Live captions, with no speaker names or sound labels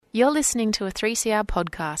You're listening to a 3CR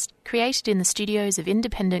podcast created in the studios of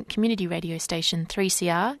independent community radio station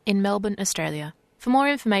 3CR in Melbourne, Australia. For more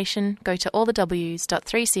information, go to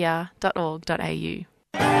allthews.3cr.org.au.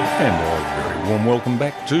 And a very warm welcome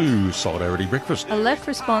back to Solidarity Breakfast. A left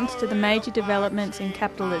response to the major developments in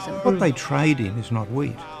capitalism. What they trade in is not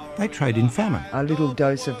wheat. They trade in famine. A little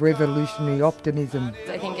dose of revolutionary optimism.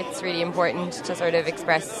 I think it's really important to sort of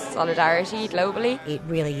express solidarity globally. It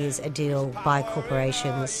really is a deal by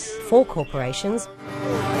corporations, for corporations.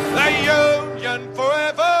 The union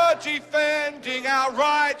forever defending our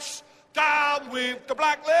rights. Down with the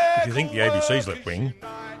black leg. If you think the ABC's left wing,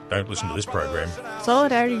 don't listen to this program.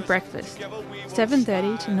 Solidarity Breakfast,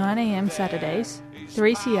 7:30 to 9am Saturdays,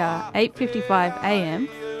 3CR 8:55am,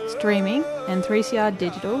 streaming and 3CR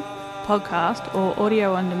digital, podcast or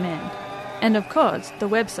audio on demand. And of course, the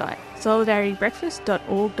website,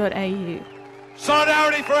 solidaritybreakfast.org.au.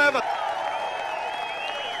 Solidarity forever.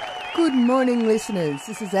 Good morning, listeners.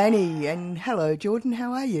 This is Annie, and hello, Jordan.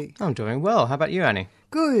 How are you? I'm doing well. How about you, Annie?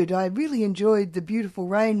 Good. I really enjoyed the beautiful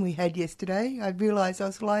rain we had yesterday. I realised I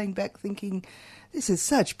was lying back thinking, this is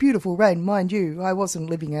such beautiful rain. Mind you, I wasn't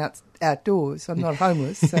living outdoors. I'm not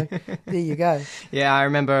homeless, so there you go. Yeah, I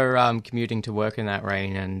remember commuting to work in that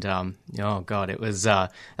rain, and oh god, it was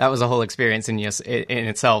that was a whole experience in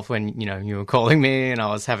itself. When you were calling me, and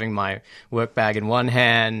I was having my work bag in one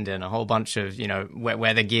hand and a whole bunch of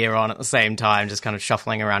weather gear on at the same time, just kind of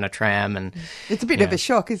shuffling around a tram. And it's a bit of a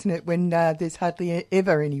shock, isn't it, when there's hardly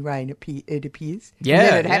ever any rain? It appears.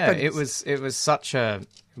 Yeah, it happens. It was such a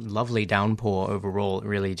lovely downpour overall. It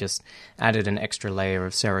really just added an extra layer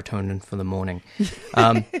of serotonin for the morning.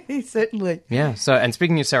 Certainly. Yeah. So, and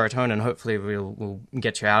speaking of serotonin, hopefully we'll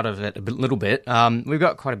get you out of it a little bit. We've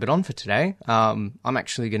got quite a bit on for today. I'm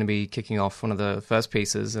actually going to be kicking off one of the first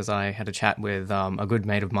pieces as I had a chat with a good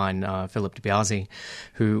mate of mine, Philip DiBiase,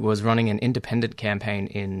 who was running an independent campaign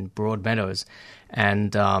in Broadmeadows,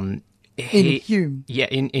 and in Hume. Yeah,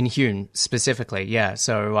 in Hume specifically. Yeah.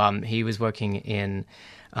 So he was working in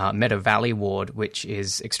Meadow Valley ward, which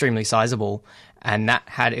is extremely sizable, and that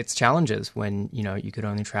had its challenges when you could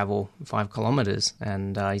only travel 5 kilometres,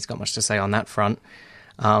 and he's got much to say on that front.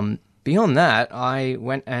 Beyond that, I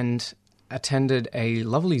went and attended a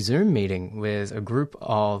lovely Zoom meeting with a group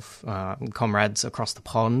of comrades across the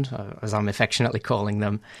pond, as I'm affectionately calling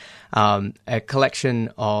them, a collection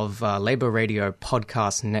of Labour Radio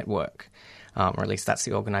Podcast Network, or at least that's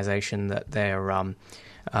the organisation that they're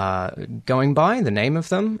going by, the name of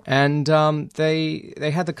them, and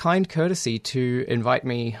they had the kind courtesy to invite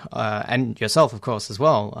me, and yourself, of course, as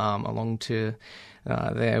well, along to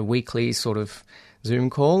their weekly sort of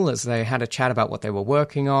Zoom call as they had a chat about what they were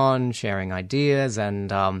working on, sharing ideas,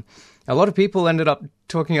 and a lot of people ended up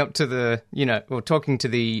talking to the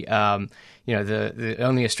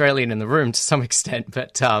only Australian in the room to some extent,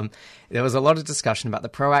 but there was a lot of discussion about the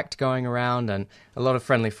PRO Act going around and a lot of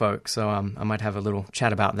friendly folk, so I might have a little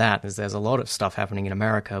chat about that, as there's a lot of stuff happening in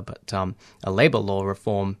America, but a labour law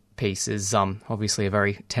reform piece is obviously a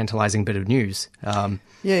very tantalising bit of news.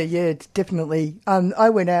 Yeah, it's definitely. I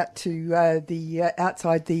went out to the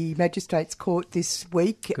outside the Magistrates Court this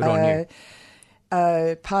week. Good on you.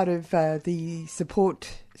 Part of the support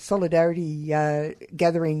solidarity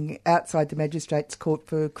gathering outside the Magistrates Court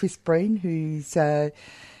for Chris Breen, whose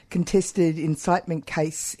contested incitement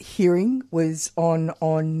case hearing was on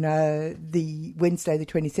the Wednesday the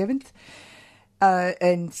 27th.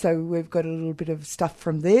 And so we've got a little bit of stuff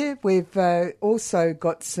from there. We've also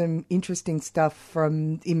got some interesting stuff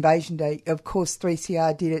from Invasion Day. Of course,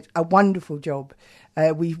 3CR did a wonderful job.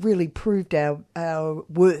 We really proved our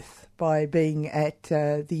worth by being at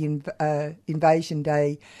the Invasion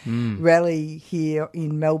Day rally here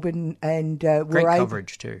in Melbourne. And great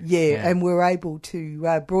coverage too. Yeah, and we're able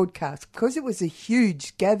to broadcast. Because it was a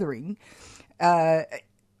huge gathering,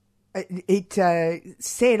 it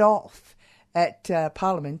set off at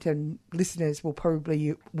Parliament, and listeners would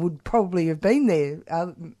probably have been there,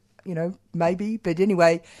 maybe. But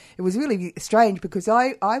anyway, it was really strange because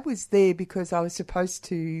I was there because I was supposed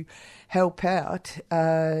to help out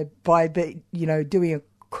by doing a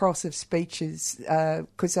cross of speeches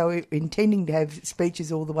because I was intending to have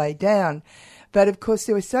speeches all the way down. But of course,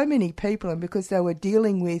 there were so many people, and because they were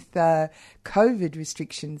dealing with COVID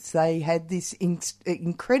restrictions, they had this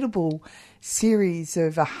incredible series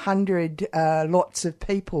of 100 lots of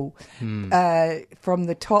people from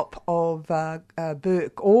the top of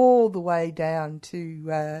Burke all the way down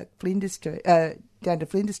to Flinders Street.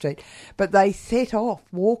 But they set off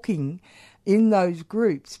walking in those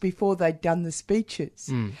groups before they'd done the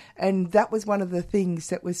speeches. And that was one of the things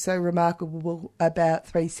that was so remarkable about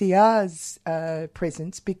 3CR's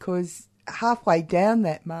presence, because halfway down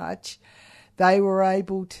that march, they were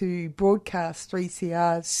able to broadcast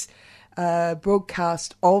 3CR's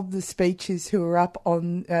broadcast of the speeches who were up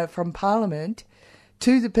on from Parliament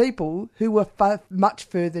to the people who were much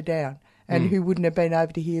further down and who wouldn't have been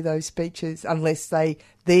able to hear those speeches unless they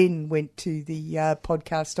then went to the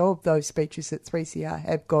podcast of those speeches that 3CR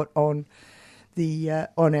have got on the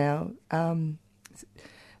on our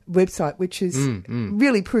website, which has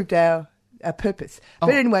really proved our purpose.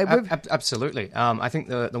 But anyway, absolutely. I think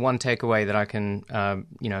the one takeaway that I can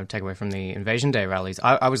take away from the Invasion Day rallies,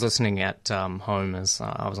 I was listening at home, as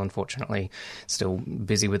I was unfortunately still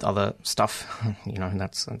busy with other stuff.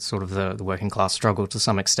 That's sort of the working class struggle to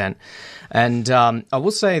some extent. And I will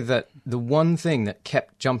say that the one thing that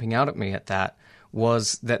kept jumping out at me at that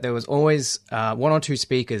was that there was always one or two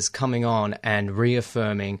speakers coming on and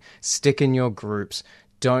reaffirming, stick in your groups,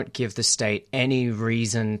 don't give the state any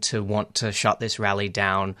reason to want to shut this rally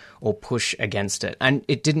down or push against it. And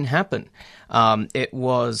it didn't happen. It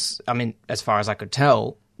was, as far as I could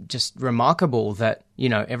tell, just remarkable that,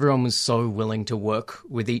 everyone was so willing to work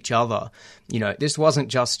with each other. This wasn't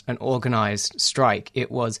just an organized strike.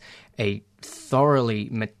 It was a thoroughly,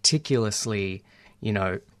 meticulously,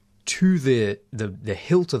 to the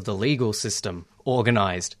hilt of the legal system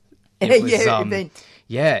organized. It was,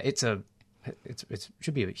 it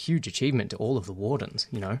should be a huge achievement to all of the wardens,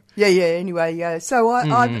 Anyway, so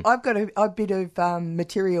I've got a bit of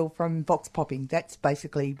material from Vox Popping. That's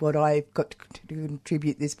basically what I've got to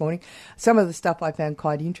contribute this morning. Some of the stuff I found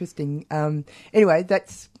quite interesting. Anyway,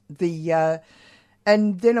 that's the...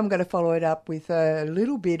 and then I'm going to follow it up with a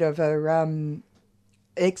little bit of a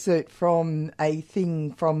excerpt from a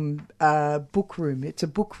thing from Bookroom. It's a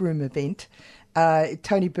Bookroom event.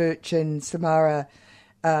 Tony Birch and Samara...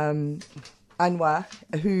 Anwar,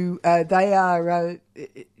 who they are,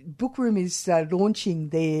 Bookroom is launching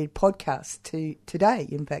their podcast today,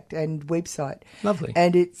 in fact, and website. Lovely.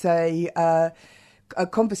 And it's a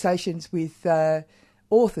conversations with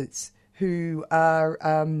authors who are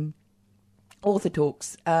author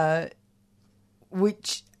talks,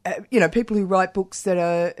 which, people who write books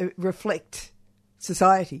that reflect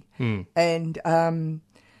society and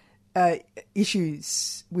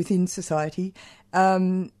issues within society.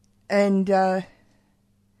 And they're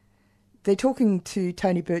talking to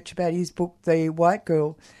Tony Birch about his book, The White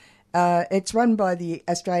Girl. It's run by the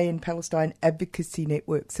Australian Palestine Advocacy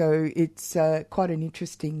Network, so it's quite an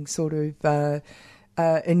interesting sort of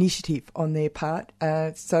initiative on their part.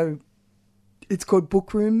 So it's called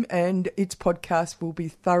Bookroom, and its podcast will be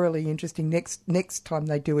thoroughly interesting. Next time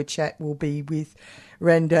they do a chat will be with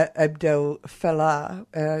Randa Abdel Falah.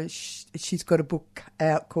 She's got a book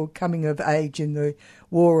out called Coming of Age in the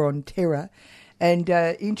War on Terror. And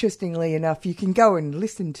interestingly enough, you can go and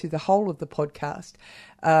listen to the whole of the podcast.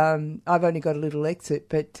 I've only got a little excerpt,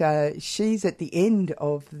 but she's at the end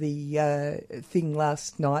of the thing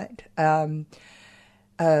last night,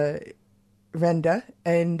 Randa,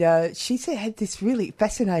 and she had this really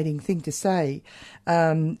fascinating thing to say,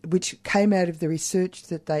 which came out of the research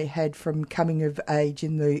that they had from Coming of Age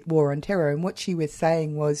in the War on Terror. And what she was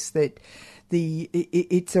saying was that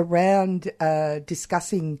it's around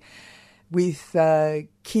discussing with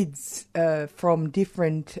kids from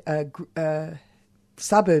different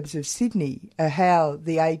suburbs of Sydney how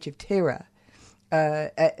the Age of Terror,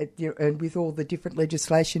 and with all the different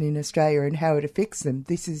legislation in Australia and how it affects them.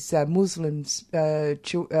 This is Muslims,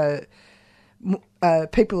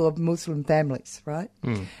 people of Muslim families, right?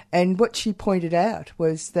 And what she pointed out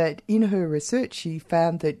was that in her research, she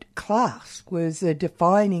found that class was a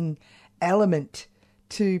defining element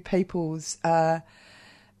to people's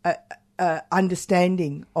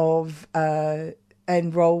understanding of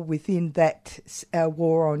and role within that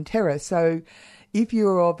war on terror. So if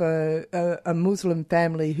you're of a Muslim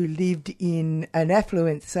family who lived in an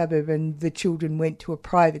affluent suburb and the children went to a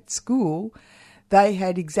private school, they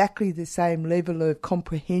had exactly the same level of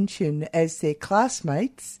comprehension as their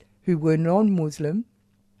classmates who were non-Muslim.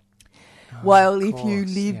 While if you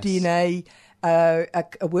lived in a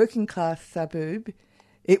working class suburb,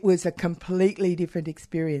 it was a completely different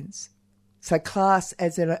experience. So class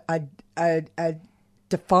as a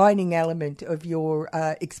defining element of your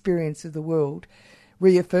experience of the world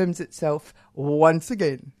reaffirms itself once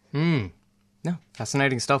again. No,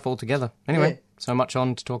 fascinating stuff altogether. Anyway, so much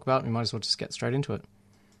on to talk about. We might as well just get straight into it.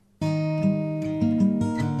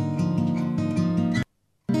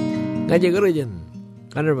 G'day,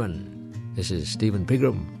 Gunnerman. This is Stephen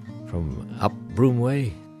Pigram from Up Broome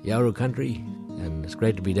Way Yawuru country, and it's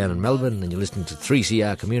great to be down in Melbourne, and you're listening to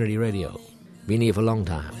 3CR Community Radio. Been here for a long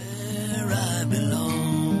time. Where I belong.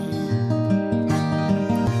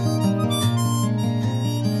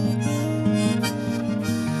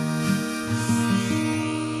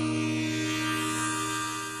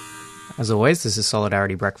 As always, this is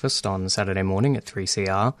Solidarity Breakfast on Saturday morning at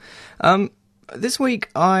 3CR. This week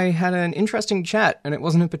I had an interesting chat, and it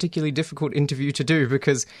wasn't a particularly difficult interview to do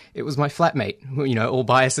because it was my flatmate, you know, all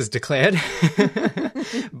biases declared.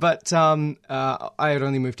 But I had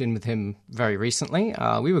only moved in with him very recently.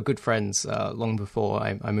 We were good friends long before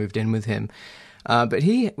I moved in with him. But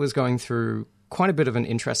he was going through quite a bit of an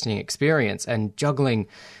interesting experience and juggling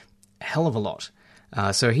a hell of a lot.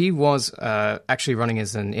 So he was actually running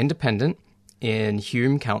as an independent in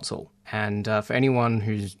Hume Council. And for anyone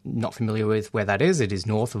who's not familiar with where that is, it is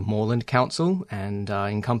north of Moreland Council and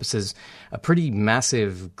encompasses a pretty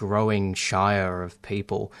massive growing shire of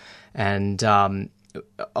people. And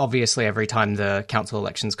obviously every time the council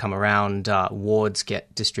elections come around, wards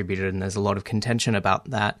get distributed, and there's a lot of contention about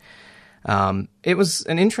that. It was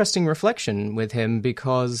an interesting reflection with him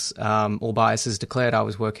because, all biases declared, I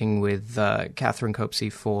was working with Catherine Copsey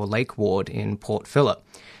for Lake Ward in Port Phillip.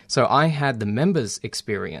 So I had the members'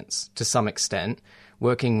 experience to some extent,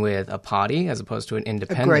 working with a party as opposed to an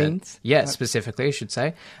independent. Greens. Yeah, specifically, I should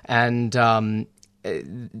say. And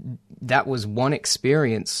that was one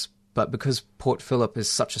experience, but because Port Phillip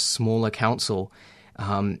is such a smaller council,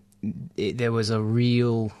 there was a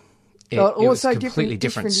real... It was a completely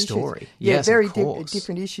different story. Yeah, yes, very of course.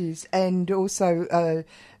 different issues, and also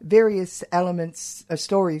various elements of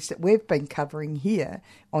stories that we've been covering here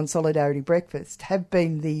on Solidarity Breakfast have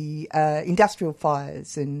been the industrial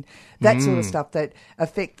fires and that sort of stuff that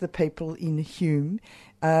affect the people in Hume.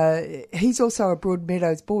 He's also a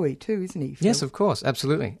Broadmeadows boy too, isn't he, Phil? Yes, of course,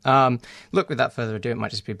 absolutely. Look, without further ado, it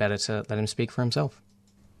might just be better to let him speak for himself.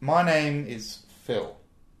 My name is Phil.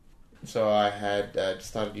 So I had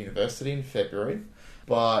started university in February,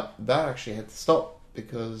 but that actually had to stop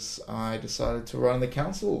because I decided to run the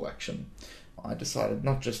council election. I decided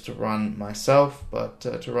not just to run myself, but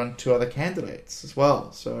to run two other candidates as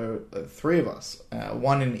well. So three of us,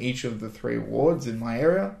 one in each of the three wards in my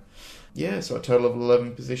area. Yeah, so a total of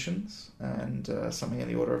 11 positions and something in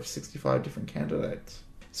the order of 65 different candidates.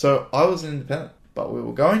 So I was an independent. But we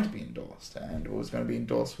were going to be endorsed, and it was going to be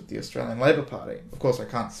endorsed with the Australian Labor Party. Of course, I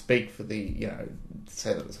can't speak for say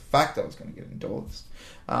that as a fact I was going to get endorsed,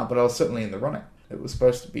 but I was certainly in the running. It was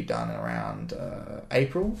supposed to be done around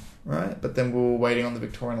April, right? But then we were waiting on the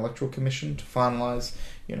Victorian Electoral Commission to finalise,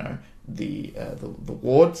 the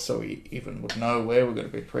wards, so we even would know where we're going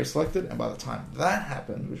to be pre-selected. And by the time that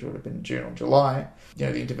happened, which would have been June or July,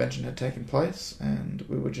 the intervention had taken place, and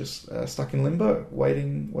we were just stuck in limbo,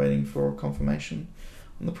 waiting for confirmation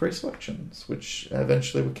on the pre-selections, which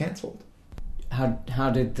eventually were cancelled. How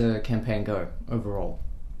did the campaign go overall?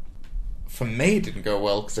 For me, it didn't go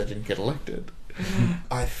well because I didn't get elected.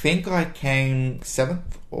 I think I came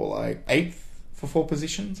 7th or 8th for 4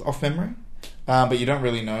 positions off memory. But you don't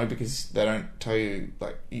really know because they don't tell you,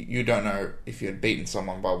 you don't know if you had beaten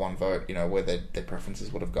someone by 1 vote, where their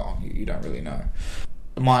preferences would have gone. You don't really know.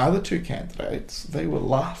 My other 2 candidates, they were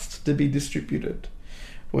last to be distributed,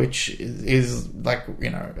 which is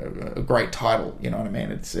a great title, you know what I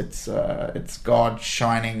mean? It's God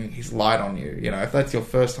shining his light on you. If that's your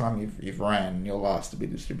first time you've ran and you're last to be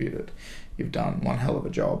distributed, you've done one hell of a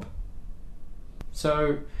job.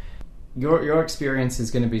 So... Your experience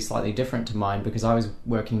is going to be slightly different to mine because I was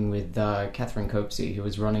working with Catherine Copsey, who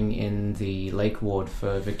was running in the Lake Ward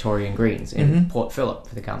for Victorian Greens in Port Phillip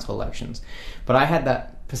for the council elections. But I had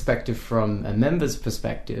that perspective from a member's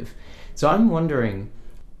perspective. So I'm wondering,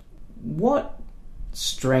 what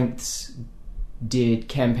strengths did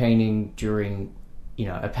campaigning during,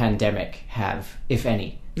 a pandemic have, if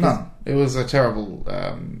any? None. It was a terrible...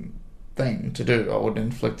 thing to do. I would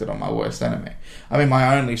inflict it on my worst enemy. I mean,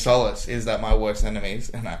 my only solace is that my worst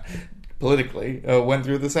enemies, politically, went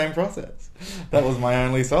through the same process. That was my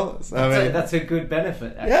only solace. That's a good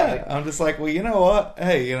benefit, actually. Yeah, I'm just like, well, you know what?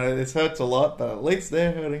 Hey, this hurts a lot, but at least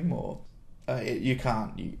they're hurting more. You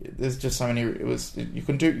can't. There's just so many. You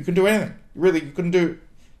couldn't do anything. Really, you couldn't do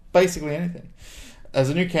basically anything. As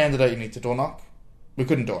a new candidate, you need to door knock. We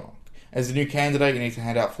couldn't door knock. As a new candidate, you need to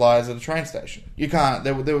hand out flyers at a train station. You can't.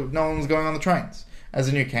 No one was going on the trains. As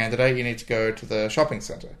a new candidate, you need to go to the shopping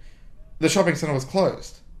centre. The shopping centre was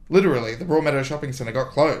closed. Literally, the Broadmeadows shopping centre got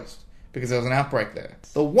closed because there was an outbreak there.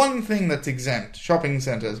 The one thing that's exempt, shopping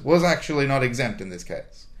centres, was actually not exempt in this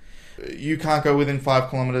case. You can't go within 5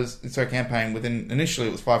 kilometres. So campaign initially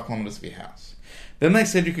it was 5 kilometres of your house. Then they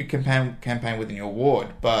said you could campaign within your ward,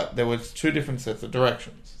 but there was 2 different sets of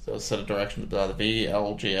directions. There was a set of directions by the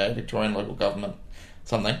VLGA, Victorian Local Government,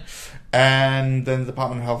 something, and then the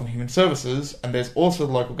Department of Health and Human Services, and there's also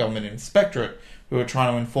the Local Government Inspectorate, who were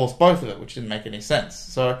trying to enforce both of it, which didn't make any sense.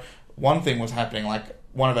 So one thing was happening, like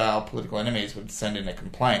one of our political enemies would send in a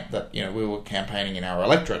complaint that, you know, we were campaigning in our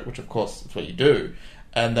electorate, which of course is what you do,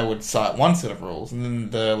 and they would cite one set of rules, and then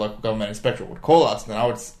the Local Government Inspectorate would call us, and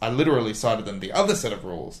then I literally cited them the other set of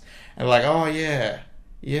rules, and like, oh yeah,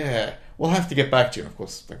 we'll have to get back to you. And of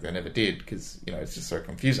course, like, they never did, because, you know, it's just so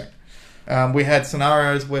confusing. We had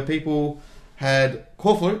scenarios where people had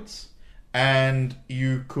call flutes, and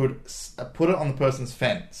you could put it on the person's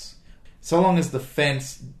fence, so long as the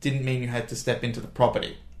fence didn't mean you had to step into the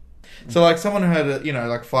property. So, like, someone who had a, you know,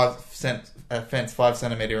 like a fence 5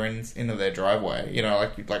 centimeter into their driveway, you know,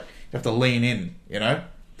 like you have to lean in, you know,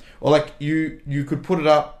 or like you could put it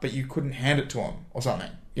up, but you couldn't hand it to them or something.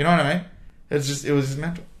 You know what I mean? It was just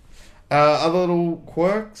mental. Other little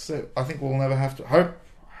quirks that I think we'll never have to hope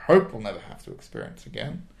we'll never have to experience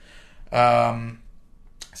again. So,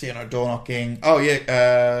 you know, door knocking. Oh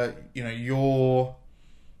yeah, you know,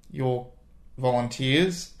 your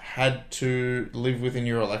volunteers had to live within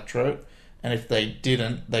your electorate, and if they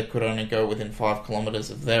didn't, they could only go within 5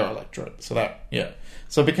 kilometres of their electorate. So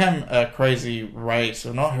so it became a crazy race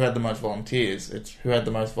of not who had the most volunteers, it's who had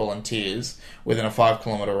the most volunteers within a 5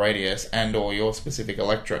 kilometre radius and or your specific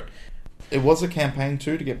electorate. It was a campaign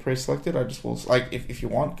too to get pre-selected. I just was like, if you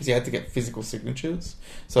want, because you had to get physical signatures,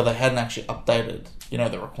 so they hadn't actually updated, you know,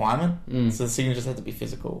 the requirement. So the signatures had to be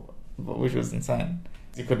physical, which was insane.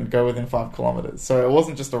 You couldn't go within 5 kilometres. So it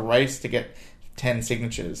wasn't just a race to get 10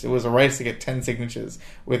 signatures. It was a race to get 10 signatures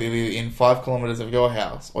within 5 kilometres of your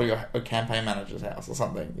house or your campaign manager's house or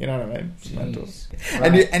something. You know what I mean? Mental.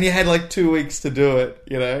 Right. And you had like 2 weeks to do it,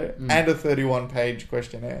 you know, and a 31-page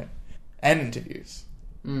questionnaire and interviews.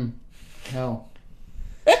 Hell.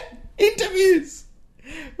 Interviews!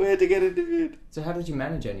 We had to get interviewed. So how did you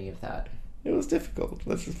manage any of that? It was difficult,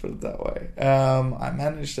 let's just put it that way. I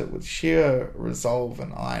managed it with sheer resolve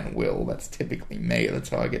and iron will. That's typically me. That's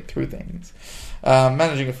how I get through things.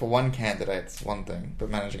 Managing it for one candidate's one thing, but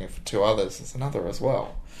managing it for 2 others is another as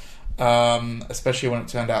well. Especially when it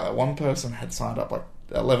turned out that one person had signed up like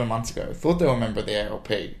 11 months ago, thought they were a member of the ALP.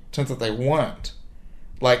 Turns out they weren't.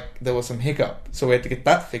 Like, there was some hiccup, so we had to get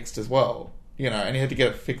that fixed as well. You know, and you had to get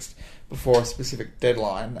it fixed before a specific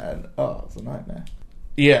deadline, and it was a nightmare.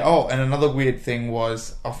 Yeah, and another weird thing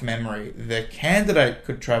was, off memory, the candidate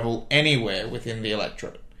could travel anywhere within the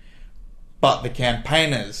electorate, but the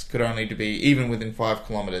campaigners could only be even within 5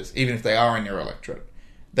 kilometres, even if they are in your electorate.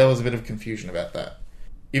 There was a bit of confusion about that.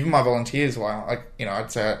 Even my volunteers were like, you know,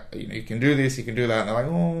 I'd say, you know, you can do this, you can do that, and they're like,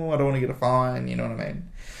 oh, I don't want to get a fine, you know what I mean?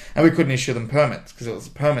 And we couldn't issue them permits, because it was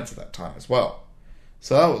permits at that time as well.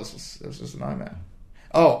 So it was just a nightmare.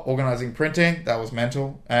 Organising printing, that was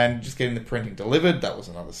mental. And just getting the printing delivered, that was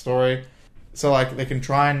another story. So, like, they can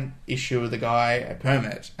try and issue the guy a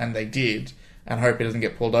permit, and they did, and hope he doesn't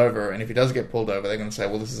get pulled over. And if he does get pulled over, they're going to say,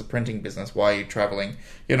 well, this is a printing business, why are you travelling,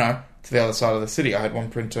 you know, to the other side of the city? I had one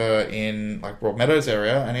printer in, like, Broadmeadows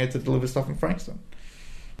area, and he had to deliver stuff in Frankston.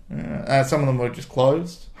 Some of them were just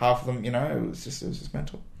closed. Half of them, you know, it was just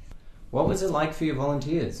mental. What was it like for your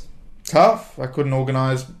volunteers? Tough. I couldn't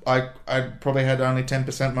organise. I probably had only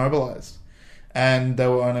 10% mobilised. And they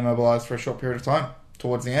were only mobilised for a short period of time,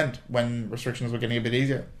 towards the end, when restrictions were getting a bit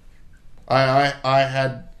easier. I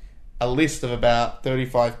had a list of about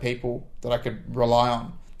 35 people that I could rely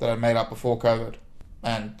on, that I made up before COVID.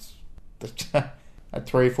 And I had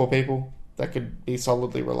 3 or 4 people that could be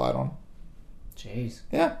solidly relied on. Jeez.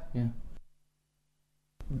 Yeah.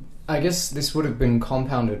 I guess this would have been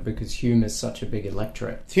compounded because Hume is such a big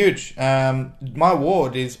electorate. It's huge. My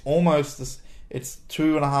ward is almost it's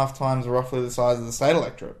 2.5 times roughly the size of the state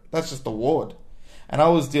electorate. That's just the ward. And I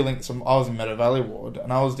was in Meadow Valley ward,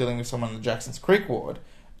 and I was dealing with someone in the Jacksons Creek ward,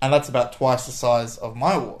 and that's about twice the size of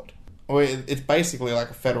my ward. It's basically like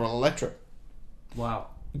a federal electorate. Wow.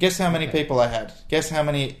 Guess how many people I had? Guess how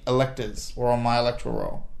many electors were on my electoral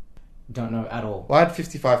roll? Don't know at all. Well, I had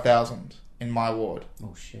 55,000 in my ward.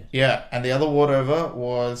 Oh, shit. Yeah, and the other ward over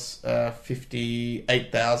was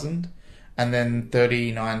 58,000, and then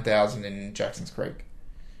 39,000 in Jacksons Creek.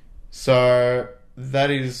 So that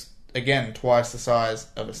is, again, twice the size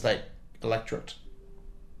of a state electorate.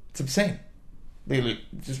 It's obscene. Really,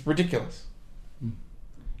 just ridiculous.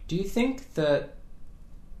 Do you think that,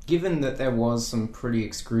 given that there was some pretty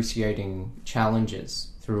excruciating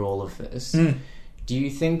challenges through all of this, do you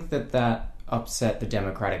think that upset the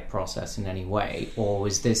democratic process in any way, or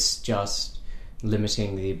was this just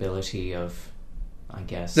limiting the ability of I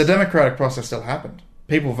guess. The democratic process still happened.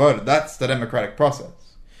 People voted. That's the democratic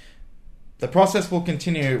process. The process will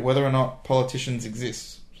continue whether or not politicians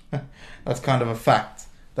exist. That's kind of a fact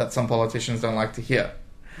that some politicians don't like to hear.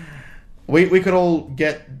 We could all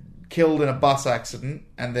get killed in a bus accident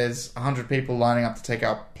and there's 100 people lining up to take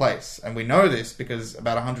our place. And we know this because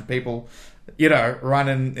about 100 people, run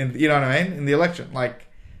in you know what I mean, in the election. Like,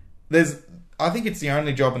 I think it's the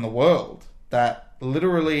only job in the world that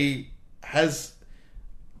literally has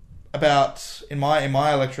about, in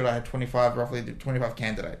my electorate, I had roughly 25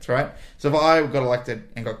 candidates, right? So if I got elected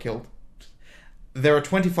and got killed, there are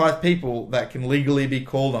 25 people that can legally be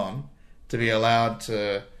called on to be allowed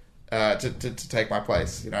to take my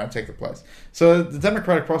place, take the place. So the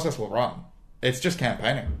democratic process will run. It's just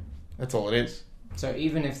campaigning. That's all it is. So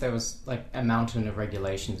even if there was like a mountain of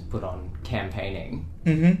regulations put on campaigning,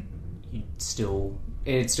 it'd still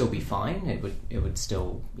be fine. It would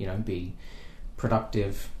still, be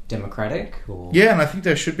productive, democratic. Yeah, and I think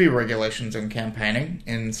there should be regulations on campaigning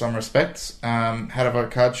in some respects. How to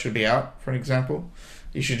vote cards should be out, for an example.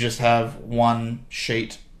 You should just have one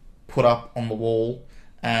sheet put up on the wall,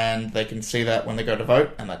 and they can see that when they go to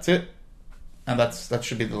vote, and that's it. And that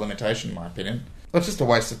should be the limitation, in my opinion. It's just a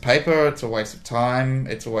waste of paper. It's a waste of time.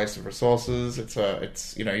 It's a waste of resources. I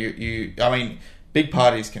mean, big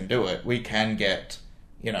parties can do it. We can get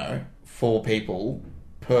 4 people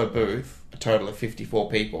per booth, a total of 54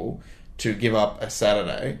 people, to give up a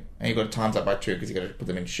Saturday, and you've got to times that by 2 because you've got to put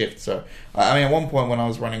them in shifts. So, I mean, at one point when I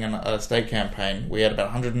was running a state campaign, we had about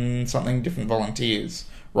 100 and something different volunteers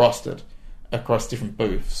rostered across different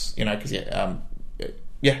booths, because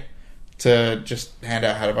to just hand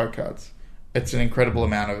out how to vote cards. It's an incredible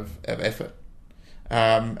amount of effort,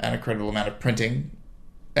 and an incredible amount of printing,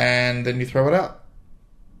 and then you throw it out.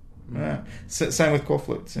 Yeah. Same with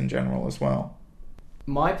corflutes in general as well.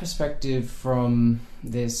 My perspective from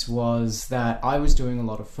this was that I was doing a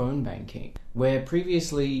lot of phone banking, where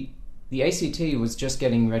previously the ACT was just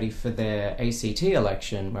getting ready for their ACT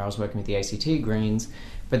election, where I was working with the ACT Greens.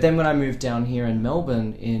 But then when I moved down here in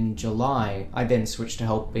Melbourne in July, I then switched to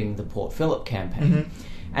helping the Port Phillip campaign.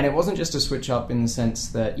 And it wasn't just a switch up in the sense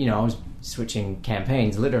that, I was switching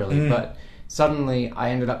campaigns, literally, but suddenly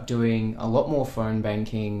I ended up doing a lot more phone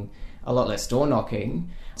banking, a lot less door knocking,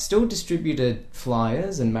 still distributed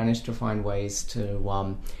flyers and managed to find ways to,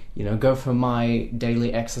 go for my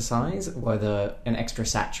daily exercise, whether an extra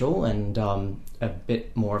satchel and a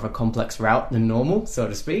bit more of a complex route than normal, so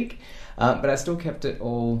to speak. But I still kept it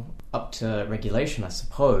all up to regulation, I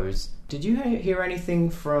suppose. Did you hear anything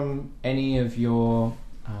from any of your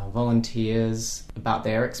volunteers about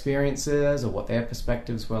their experiences or what their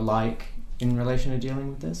perspectives were like in relation to dealing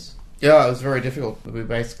with this? Yeah, it was very difficult. We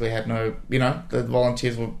basically had no, the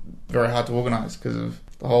volunteers were very hard to organise because of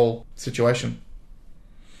the whole situation.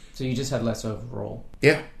 So you just had less overall?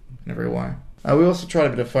 Yeah, in every way. We also tried a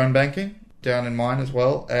bit of phone banking down in mine as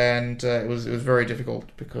well, and it was very difficult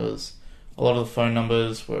because a lot of the phone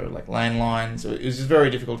numbers were like landlines. It was just very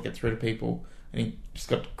difficult to get through to people, and you just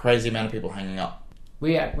got a crazy amount of people hanging up.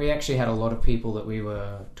 We actually had a lot of people that we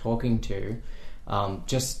were talking to,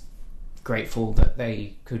 just grateful that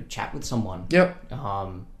they could chat with someone. Yep.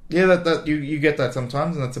 That you get that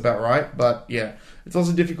sometimes, and that's about right. But yeah, it's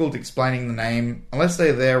also difficult explaining the name unless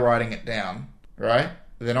they're there writing it down, right?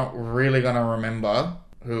 They're not really going to remember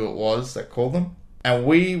who it was that called them. And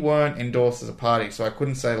we weren't endorsed as a party, so I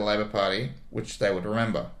couldn't say the Labor Party, which they would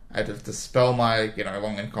remember. I had to spell my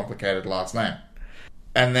long and complicated last name.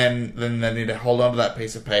 And then they need to hold on to that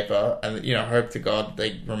piece of paper and, hope to God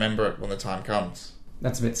they remember it when the time comes.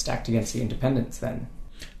 That's a bit stacked against the independents then.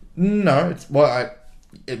 No,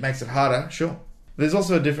 it makes it harder, sure. There's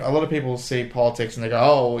also a lot of people see politics and they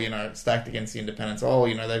go, it's stacked against the independents.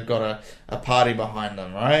 They've got a party behind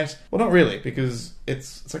them, right? Well, not really, because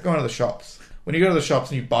it's like going to the shops. When you go to the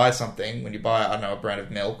shops and you buy something, when you buy, a brand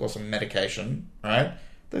of milk or some medication, right?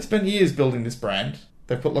 They've spent years building this brand.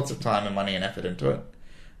 They've put lots of time and money and effort into it.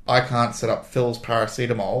 I can't set up Phil's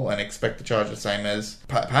paracetamol and expect to charge the same as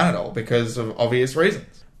Panadol because of obvious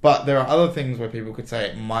reasons. But there are other things where people could say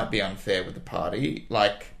it might be unfair with the party,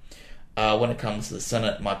 like when it comes to the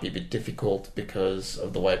Senate, it might be a bit difficult because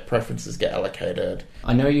of the way preferences get allocated.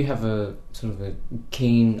 I know you have a sort of a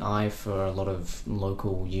keen eye for a lot of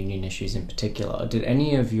local union issues in particular. Did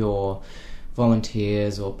any of your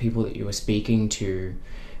volunteers or people that you were speaking to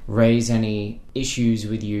raise any issues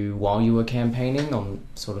with you while you were campaigning on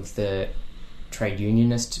sort of the trade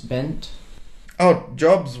unionist bent? Oh,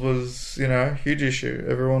 jobs was, a huge issue.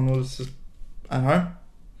 Everyone was just at home.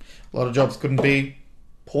 A lot of jobs couldn't be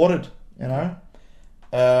ported, and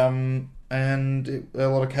a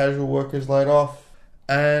lot of casual workers laid off.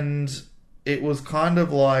 And it was kind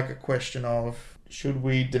of like a question of, should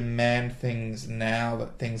we demand things now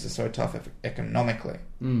that things are so tough economically?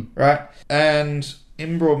 Right? And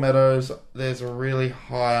in Broadmeadows, there's a really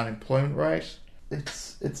high unemployment rate.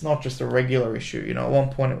 It's not just a regular issue. You know, at one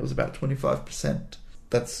point it was about 25%.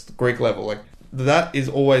 That's the Greek level. Like, that is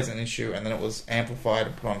always an issue, and then it was amplified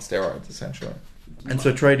and put on steroids, essentially. And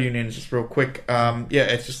so trade unions, just real quick,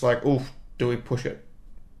 it's just like, oof, do we push it?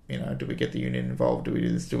 You know, do we get the union involved? Do we do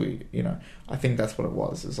this? Do we, you know? I think that's what it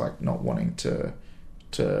was. It's like not wanting to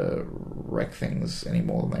wreck things any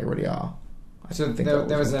more than they already are. So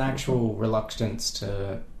there was an actual reluctance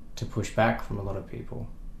to push back from a lot of people.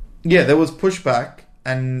 Yeah, there was pushback,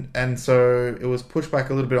 and so it was pushback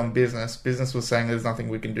a little bit on business. Business was saying there's nothing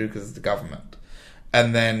we can do because it's the government.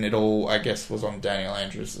 And then it all, I guess, was on Daniel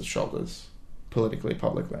Andrews' shoulders, politically,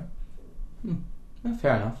 publicly.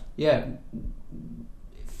 Fair enough. Yeah.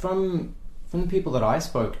 From the people that I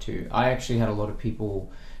spoke to, I actually had a lot of people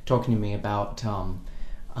talking to me about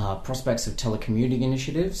prospects of telecommuting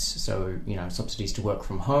initiatives, so, you know, subsidies to work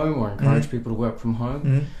from home or encourage people to work from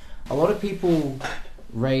home. A lot of people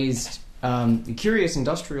raised the curious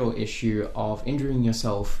industrial issue of injuring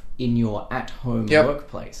yourself in your at-home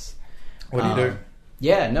workplace. What do you do?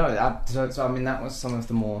 Yeah, no, so I mean, that was some of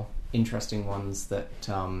the more interesting ones that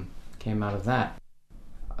came out of that.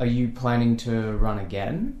 Are you planning to run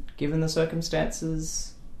again, given the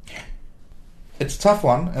circumstances? It's a tough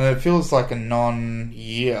one, and it feels like a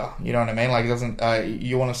non-year, you know what I mean? Like, it doesn't,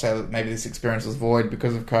 you want to say that maybe this experience was void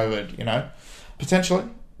because of COVID, you know? Potentially.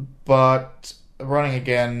 But running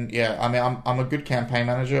again, yeah, I mean, I'm a good campaign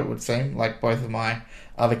manager, it would seem. Like, both of my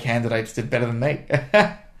other candidates did better than me.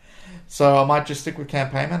 So I might just stick with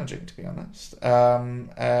campaign managing, to be honest.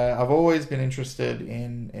 I've always been interested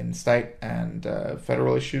in state and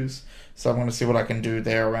federal issues, so I'm going to see what I can do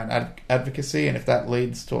there around advocacy, and if that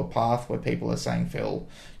leads to a path where people are saying, Phil,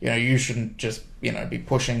 you know, you shouldn't just, you know, be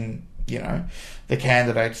pushing, you know, the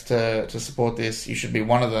candidates to support this, you should be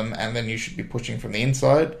one of them, and then you should be pushing from the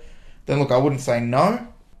inside, then look, I wouldn't say no,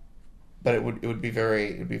 but it would be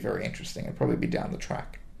very interesting. It'd probably be down the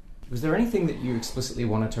track. Was there anything that you explicitly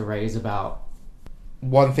wanted to raise about?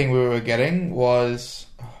 One thing we were getting was,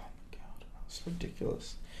 oh my god, it's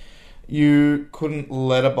ridiculous. You couldn't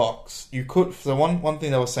letterbox. You could. So one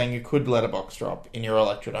thing they were saying, you could letterbox drop in your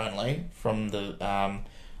electorate only from the,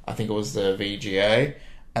 I think it was the VGA,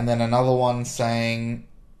 and then another one saying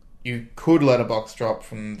you could letterbox drop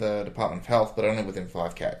from the Department of Health, but only within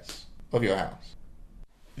 5Ks of your house.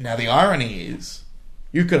 Now the irony is,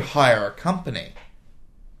 you could hire a company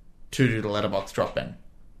to do the letterbox drop-in.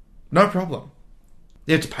 No problem.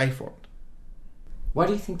 You have to pay for it. Why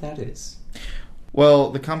do you think that is? Well,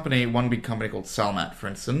 the company, one big company called Salmat, for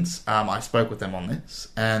instance, I spoke with them on this,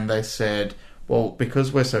 and they said, well,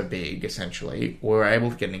 because we're so big, essentially, we're able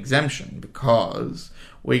to get an exemption because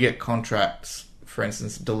we get contracts, for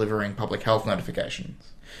instance, delivering public health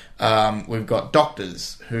notifications. We've got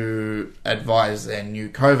doctors who advise their new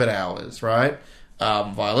COVID hours, right,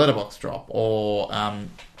 via letterbox drop, or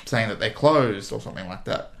saying that they're closed or something like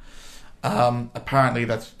that. Apparently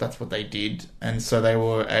that's what they did, and so they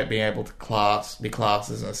were being able to be classed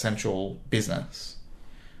as an essential business,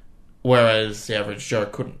 whereas the average Joe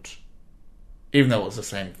couldn't, even though it was the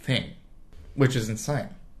same thing, which is insane.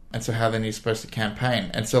 And so how then are you supposed to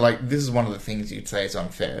campaign? And so, like, this is one of the things you'd say is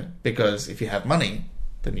unfair, because if you have money,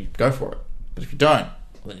 then you go for it, but if you don't,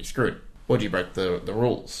 well, then you're screwed. Or do you break the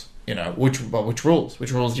rules? You know, which rules?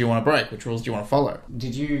 Which rules do you want to break? Which rules do you want to follow?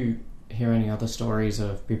 Did you hear any other stories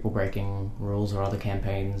of people breaking rules or other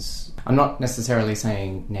campaigns? I'm not necessarily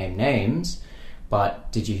saying name names,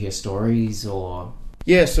 but did you hear stories or...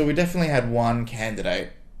 Yeah, so we definitely had one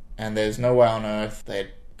candidate, and there's no way on earth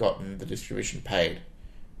they'd gotten the distribution paid.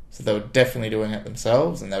 So they were definitely doing it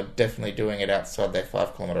themselves, and they were definitely doing it outside their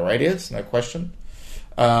 5-kilometre radius, no question.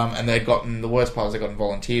 And the worst part is they'd gotten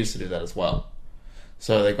volunteers to do that as well.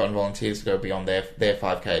 So they got volunteers to go beyond their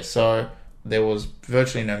 5K. So there was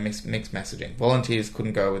virtually no mixed messaging. Volunteers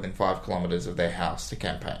couldn't go within 5 kilometres of their house to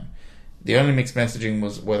campaign. The only mixed messaging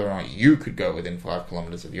was whether or not you could go within 5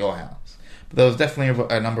 kilometres of your house. But there was definitely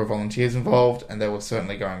a number of volunteers involved, and they were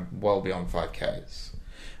certainly going well beyond 5Ks.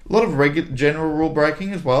 A lot of general rule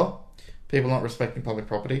breaking as well. People not respecting public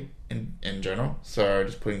property in general. So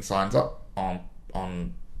just putting signs up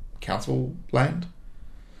on council land.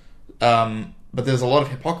 But there's a lot of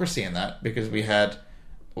hypocrisy in that, because we had,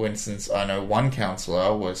 for instance, I know one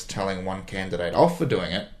councillor was telling one candidate off for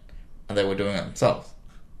doing it, and they were doing it themselves.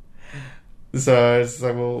 So it's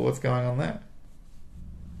like, well, what's going on there?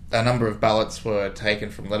 A number of ballots were taken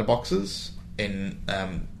from letterboxes in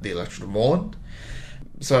the electorate of Moreland.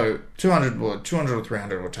 So 200 or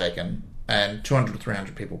 300 were taken, and 200 or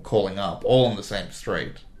 300 people calling up, all on the same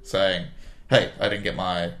street, saying, hey, I didn't get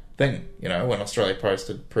my thing, when Australia Post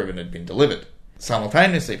had proven it had been delivered.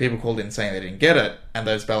 Simultaneously, people called in saying they didn't get it, and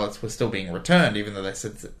those ballots were still being returned, even though they'd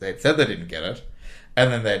said they didn't get it.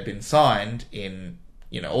 And then they'd been signed in,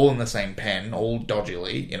 all in the same pen, all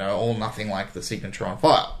dodgily, all nothing like the signature on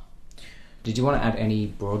file. Did you want to add any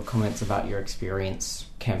broad comments about your experience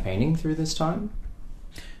campaigning through this time?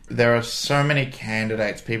 There are so many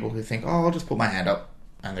candidates, people who think, oh, I'll just put my hand up,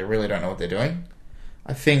 and they really don't know what they're doing.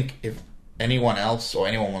 I think if anyone else or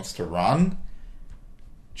anyone wants to run,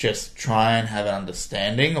 just try and have an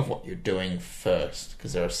understanding of what you're doing first,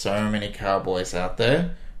 because there are so many cowboys out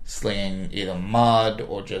there slinging either mud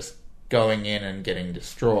or just going in and getting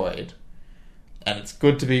destroyed. And it's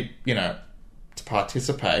good to be, to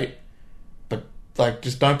participate, but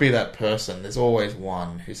just don't be that person. There's always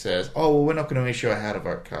one who says, oh, well, we're not going to issue a how to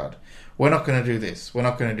vote card. We're not going to do this. We're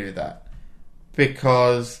not going to do that.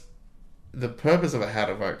 Because the purpose of a how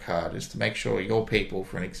to vote card is to make sure your people,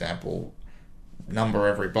 for an example, number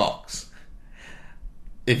every box.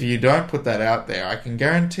 If you don't put that out there, I can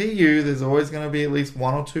guarantee you there's always going to be at least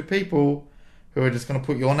one or two people who are just going to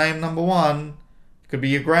put your name number one, it could be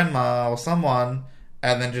your grandma or someone,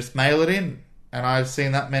 and then just mail it in. And I've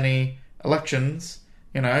seen that many elections,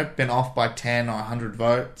 been off by 10 or 100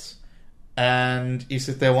 votes, and you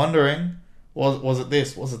sit there wondering, was it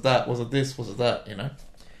this, was it that, was it this, was it that,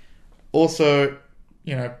 Also,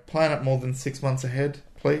 plan it more than 6 months ahead,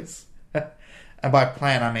 please. And by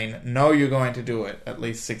plan, I mean know you're going to do it at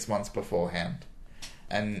least 6 months beforehand.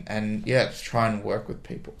 And yeah, just try and work with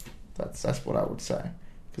people. That's what I would say.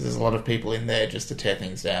 Because there's a lot of people in there just to tear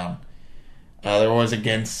things down. They're always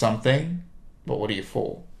against something, but what are you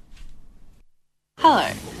for?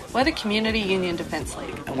 Hello, we're the Community Union Defence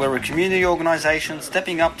League. And we're a community organisation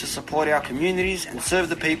stepping up to support our communities and serve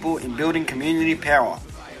the people in building community power.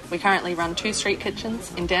 We currently run 2 street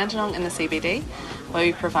kitchens in Dandenong and the CBD, where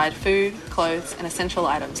we provide food, clothes and essential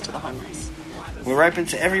items to the homeless. We're open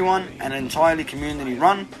to everyone and entirely community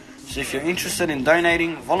run, so if you're interested in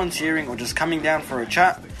donating, volunteering or just coming down for a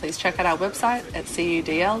chat, please check out our website at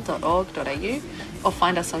cudl.org.au or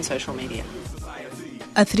find us on social media.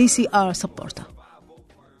 A 3CR supporter.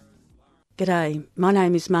 G'day, my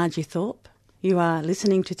name is Margie Thorpe. You are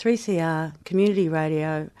listening to 3CR Community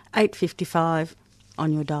Radio 855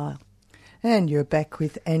 on your dial. And you're back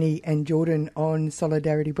with Annie and Jordan on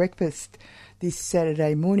Solidarity Breakfast this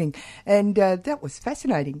Saturday morning. And that was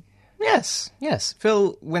fascinating. Yes.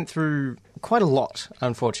 Phil went through quite a lot,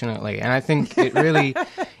 unfortunately. And I think it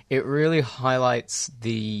really highlights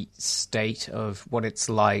the state of what it's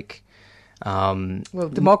like.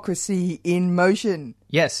 Democracy in motion.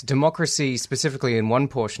 Yes, democracy specifically in one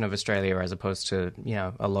portion of Australia as opposed to,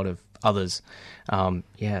 a lot of others.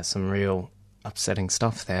 Some real upsetting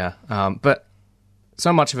stuff there. But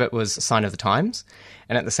so much of it was a sign of the times,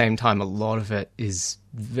 and at the same time, a lot of it is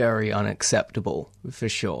very unacceptable, for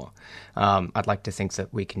sure. I'd like to think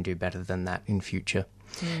that we can do better than that in future.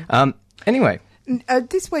 Anyway.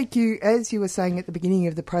 This week, as you were saying at the beginning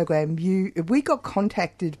of the program, we got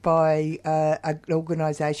contacted by an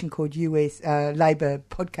organisation called US Labor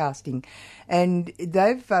Podcasting, and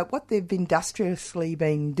what they've industriously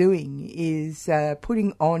been doing is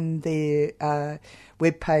putting on their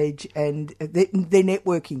webpage and their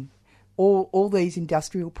networking all these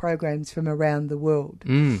industrial programs from around the world,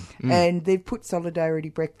 and they've put Solidarity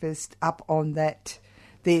Breakfast up on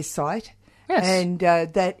their site. Yes. And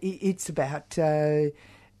that it's about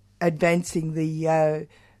advancing the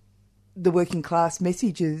working class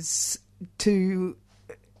messages to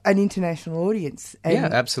an international audience. And yeah,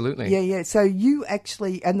 absolutely. Yeah. So you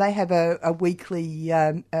actually, and they have a weekly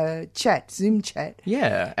Zoom chat.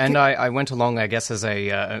 Yeah, and I went along, I guess, as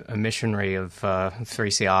a missionary of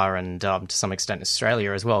 3CR and to some extent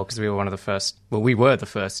Australia as well, because we were we were the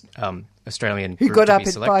first Australian who group got to up be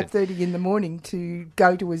at selected. 5:30 in the morning to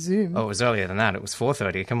go to a Zoom. Oh, it was earlier than that. It was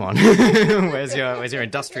 4:30. Come on, where's your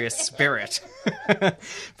industrious spirit?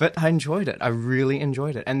 But I enjoyed it. I really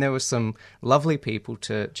enjoyed it, and there were some lovely people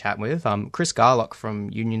to chat with. Chris Garlock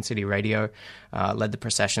from Union City Radio led the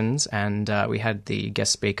processions, and we had the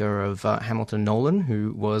guest speaker of Hamilton Nolan,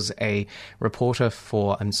 who was a reporter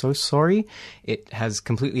for. I'm so sorry, it has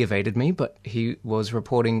completely evaded me, but he was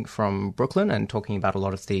reporting from Brooklyn and talking about a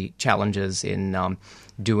lot of the challenges in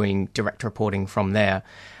doing direct reporting from there.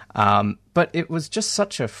 But it was just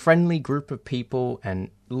such a friendly group of people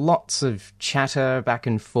and lots of chatter back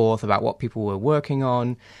and forth about what people were working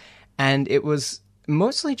on. And it was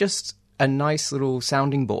mostly just a nice little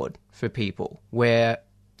sounding board for people where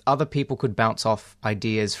other people could bounce off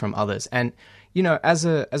ideas from others. And, you know, as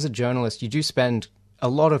a journalist, you do spend a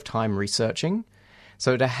lot of time researching.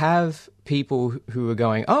 So to have people who are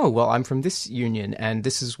going, oh, well, I'm from this union and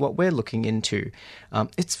this is what we're looking into,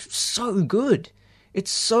 it's so good. It's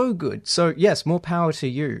so good. So yes, more power to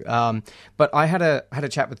you. But I had a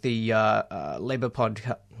chat with the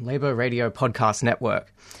Labour Radio Podcast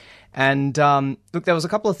Network, and look, there was a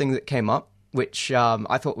couple of things that came up which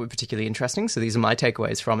I thought were particularly interesting. So these are my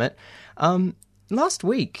takeaways from it. Last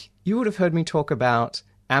week, you would have heard me talk about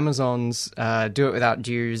Amazon's Do It Without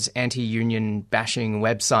Dues anti-union bashing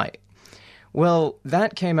website. Well,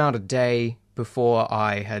 that came out a day before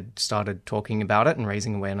I had started talking about it and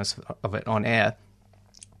raising awareness of it on air.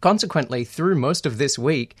 Consequently, through most of this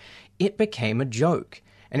week, it became a joke,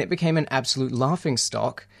 and it became an absolute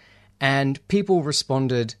laughingstock, and people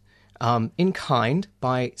responded in kind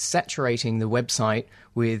by saturating the website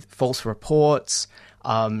with false reports,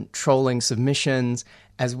 trolling submissions,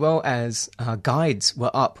 as well as guides were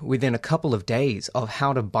up within a couple of days of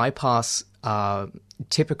how to bypass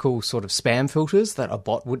typical sort of spam filters that a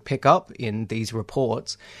bot would pick up in these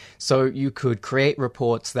reports. So you could create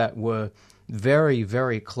reports that were very,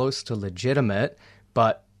 very close to legitimate,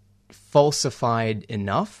 but falsified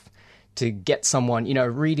enough to get someone, you know,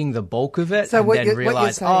 reading the bulk of it and then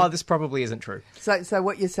realize, oh, this probably isn't true. So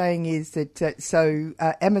what you're saying is that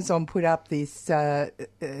Amazon put up this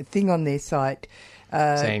thing on their site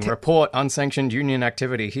saying report unsanctioned union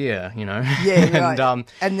activity here, you know. Yeah, right.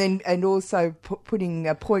 And also putting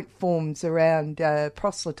point forms around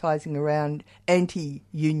proselytizing around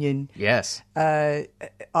anti-union. Yes.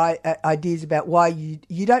 Ideas about why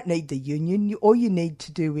you don't need the union. All you need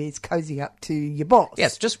to do is cozy up to your boss.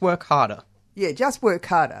 Yes, just work harder. Yeah, just work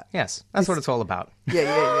harder. Yes, that's what it's all about.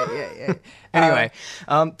 Yeah. Anyway,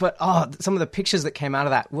 but some of the pictures that came out of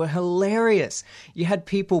that were hilarious. You had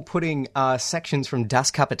people putting sections from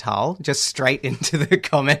Das Kapital just straight into the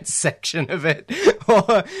comments section of it,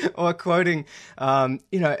 or quoting,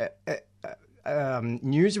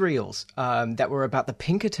 newsreels that were about the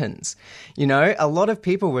Pinkertons. You know, a lot of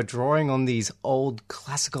people were drawing on these old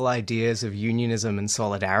classical ideas of unionism and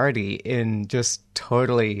solidarity in just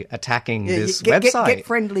totally attacking this website. Get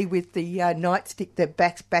friendly with the nightstick that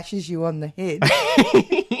bashes you on the head.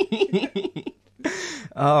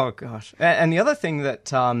 Oh, gosh. And the other thing that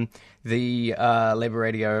the Labour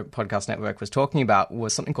Radio Podcast Network was talking about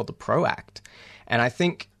was something called the PRO Act. And I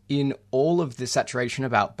think in all of the saturation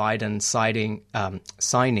about Biden signing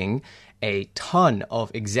a ton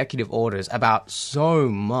of executive orders about so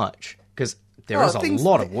much, because there is a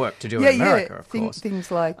lot of work to do in America, of course.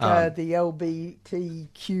 Things like the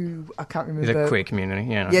LBTQ, I can't remember. The queer community,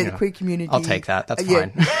 the queer community. I'll take that, that's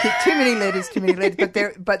fine. Too many letters,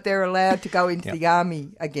 but they're allowed to go into the army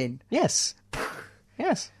again. Yes.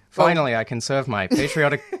 Finally, I can serve my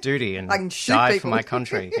patriotic duty and die for my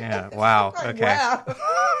country. Yeah, wow. Okay. Wow.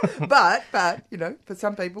 but you know, for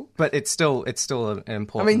some people. But it's still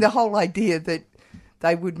important. I mean, the whole idea that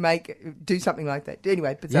they would do something like that.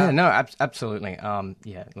 Anyway, but absolutely.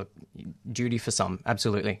 Look, duty for some,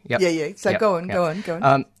 absolutely. Yep. Yeah. So go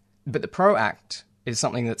on. But the PRO Act is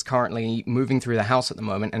something that's currently moving through the House at the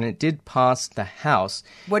moment, and it did pass the House.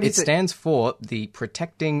 What is it? It stands for the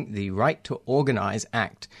Protecting the Right to Organize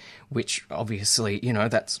Act, which obviously, you know,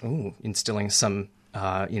 that's instilling some,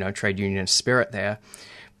 trade union spirit there.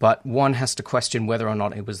 But one has to question whether or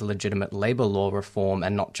not it was a legitimate labour law reform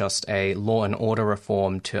and not just a law and order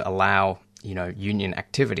reform to allow, you know, union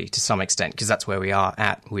activity to some extent, because that's where we are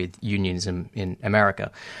at with unionism in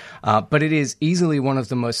America. But it is easily one of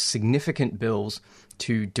the most significant bills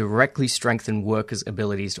to directly strengthen workers'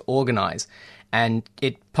 abilities to organize. And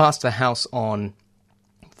it passed the House on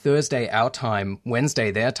Thursday our time, Wednesday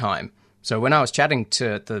their time. So when I was chatting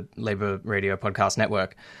to the Labour Radio Podcast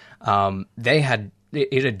Network,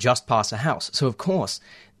 it had just passed the House. So, of course,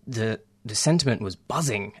 the sentiment was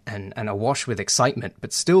buzzing and awash with excitement,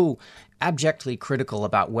 but still abjectly critical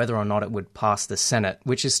about whether or not it would pass the Senate,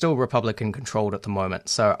 which is still Republican-controlled at the moment.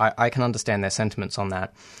 So I can understand their sentiments on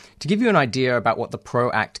that. To give you an idea about what the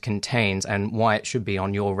PRO Act contains and why it should be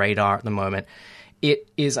on your radar at the moment,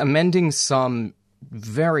 it is amending some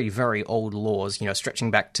very, very old laws, you know,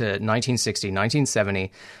 stretching back to 1960,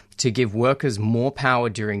 1970, to give workers more power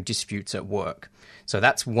during disputes at work. So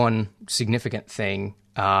that's one significant thing,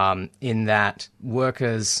 in that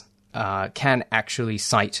workers can actually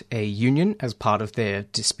cite a union as part of their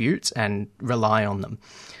disputes and rely on them.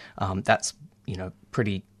 That's, you know,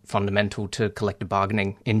 pretty fundamental to collective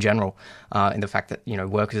bargaining in general, in the fact that, you know,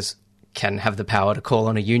 workers can have the power to call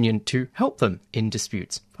on a union to help them in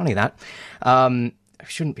disputes. Funny that.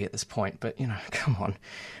 shouldn't be at this point, but, come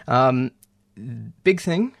on. Big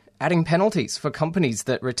thing, adding penalties for companies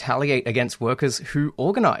that retaliate against workers who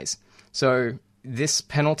organize. So this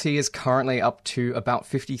penalty is currently up to about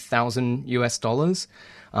 $50,000 US.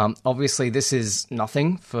 Obviously, this is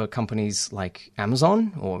nothing for companies like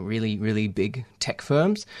Amazon or really, really big tech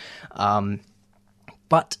firms.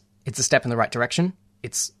 But it's a step in the right direction.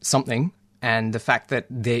 It's something. And the fact that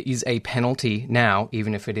there is a penalty now,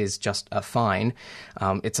 even if it is just a fine,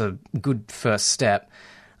 it's a good first step.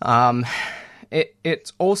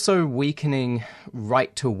 It's also weakening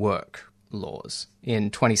right-to-work laws in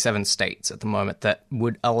 27 states at the moment that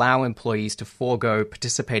would allow employees to forego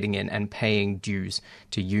participating in and paying dues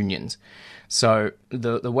to unions. So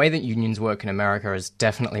the way that unions work in America is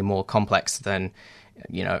definitely more complex than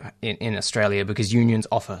in Australia, because unions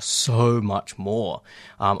offer so much more.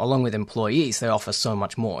 Along with employees, they offer so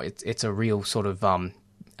much more. It's a real sort of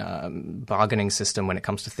bargaining system when it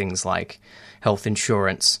comes to things like health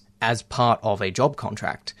insurance as part of a job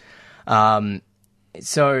contract.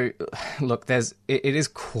 So, look, it is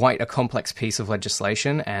quite a complex piece of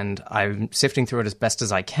legislation, and I'm sifting through it as best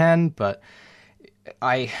as I can, but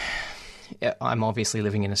I'm obviously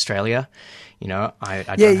living in Australia. I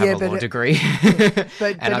don't have a law degree,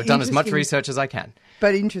 and I've done as much research as I can.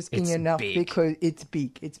 But interesting enough, because it's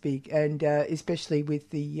big, and especially with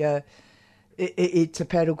the... It's a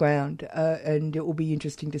battleground, and it will be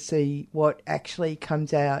interesting to see what actually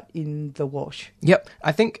comes out in the wash. Yep.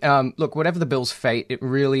 I think, look, whatever the bill's fate, it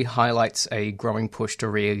really highlights a growing push to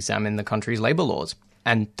re-examine the country's labour laws.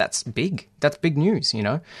 And that's big. That's big news,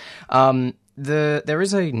 There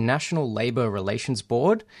is a National Labour Relations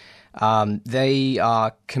Board. They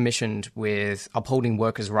are commissioned with upholding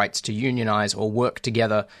workers' rights to unionize or work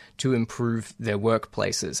together to improve their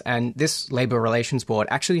workplaces. And this Labour Relations Board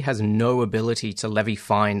actually has no ability to levy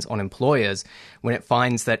fines on employers when it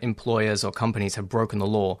finds that employers or companies have broken the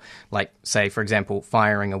law, like, say, for example,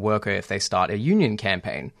 firing a worker if they start a union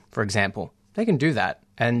campaign, for example. They can do that,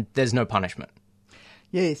 and there's no punishment.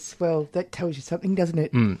 Yes, well, that tells you something, doesn't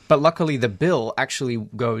it? But luckily, the bill actually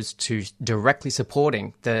goes to directly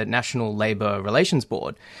supporting the National Labour Relations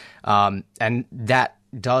Board. And that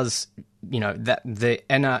does, that the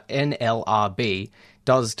NLRB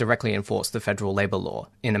does directly enforce the federal labour law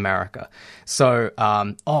in America. So,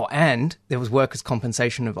 and there was workers'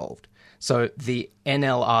 compensation involved. So the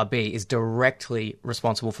NLRB is directly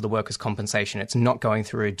responsible for the workers' compensation. It's not going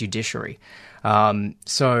through a judiciary.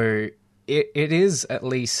 So... It is at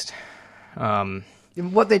least...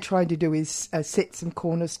 what they're trying to do is set some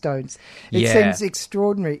cornerstones. It seems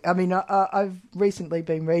extraordinary. I mean, I've recently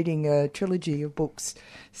been reading a trilogy of books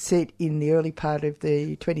set in the early part of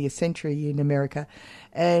the 20th century in America,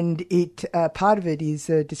 and part of it is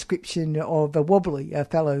a description of a Wobbly, a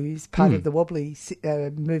fellow who's part of the Wobbly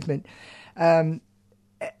movement.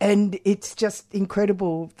 And it's just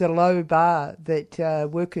incredible, the low bar that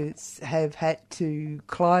workers have had to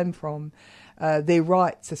climb from. Their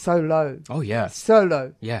rights are so low. Oh, yeah. So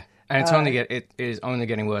low. Yeah. And it is only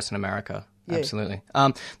getting worse in America. Yeah. Absolutely.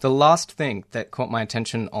 The last thing that caught my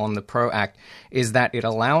attention on the PRO Act is that it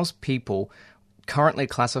allows people currently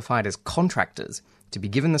classified as contractors to be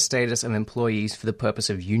given the status of employees for the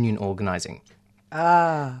purpose of union organizing.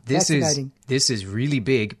 Fascinating. This is really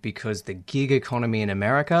big because the gig economy in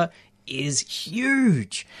America is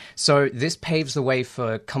huge. So this paves the way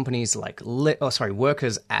for companies like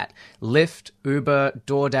workers at Lyft, Uber,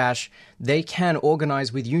 DoorDash. They can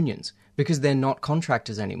organize with unions because they're not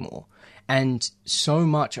contractors anymore. And so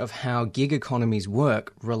much of how gig economies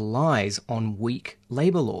work relies on weak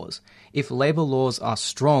labor laws. If labor laws are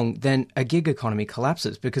strong, then a gig economy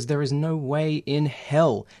collapses because there is no way in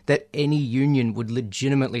hell that any union would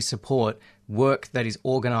legitimately support work that is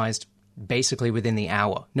organized basically within the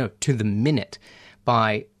hour, no, to the minute,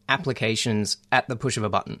 by applications at the push of a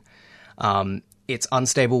button. It's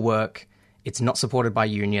unstable work, it's not supported by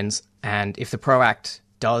unions, and if the PRO Act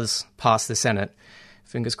does pass the Senate,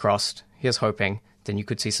 fingers crossed, here's hoping, then you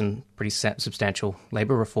could see some pretty substantial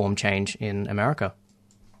labor reform change in America.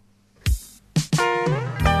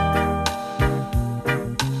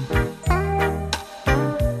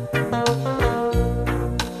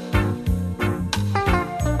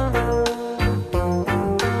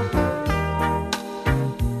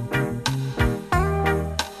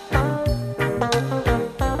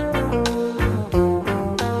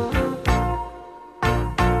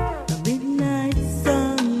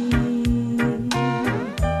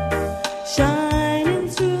 Shining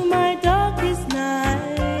through my darkest night.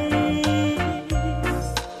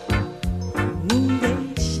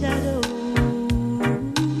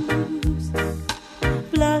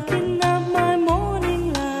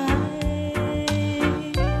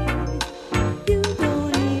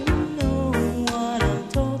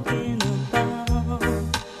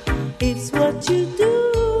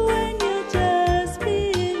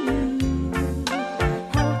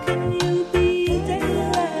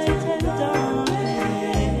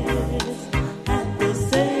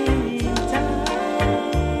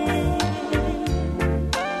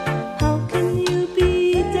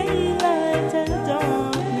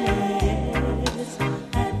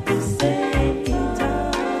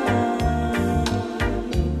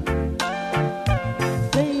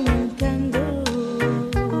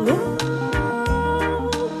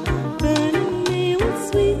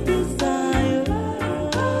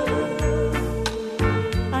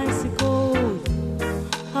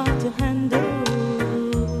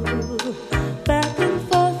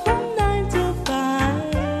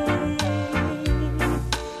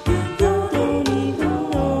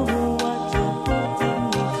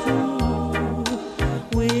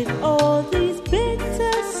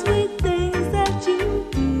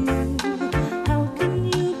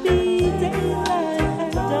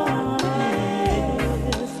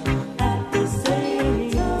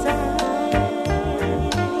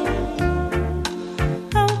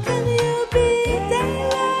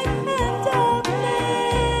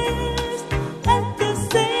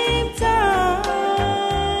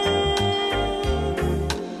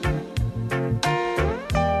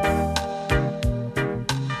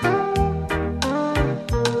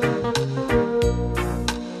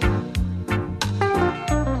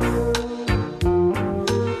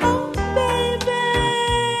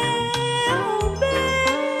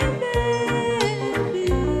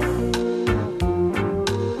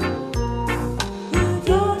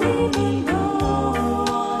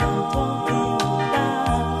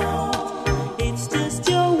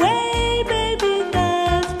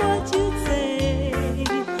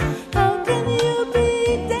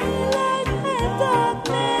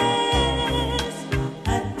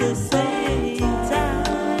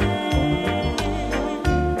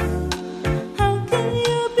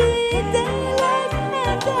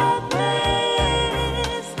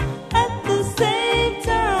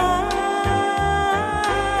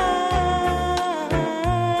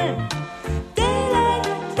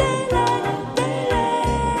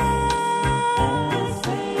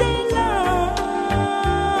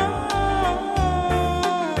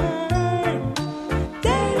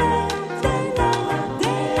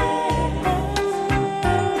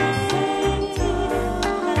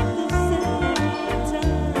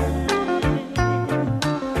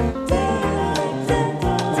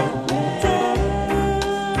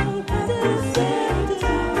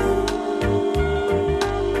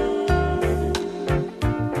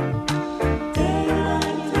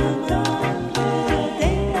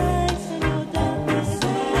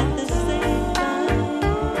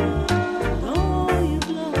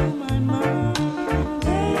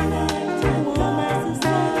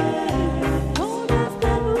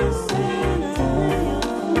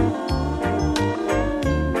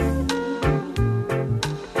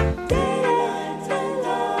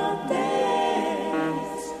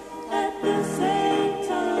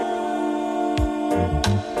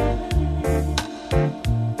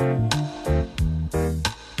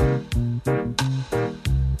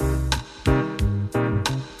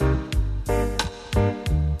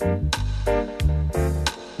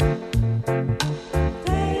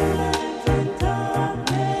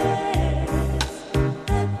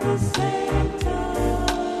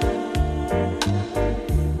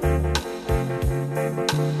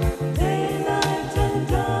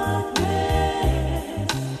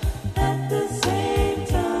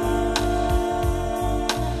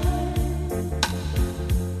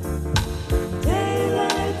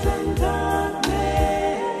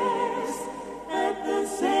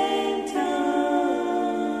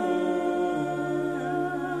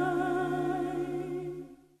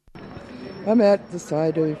 I'm out the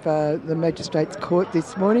side of the Magistrates Court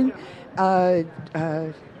this morning. There's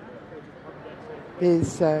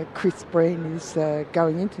Chris Breen is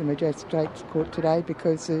going into the Magistrates Court today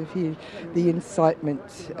because of the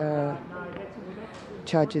incitement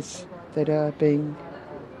charges that are being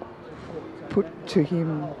put to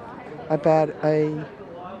him about a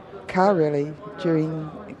car rally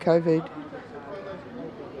during COVID,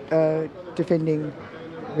 defending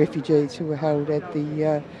refugees who were held at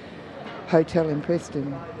the hotel in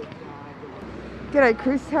Preston. G'day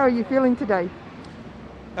Chris, how are you feeling today?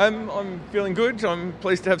 I'm feeling good. I'm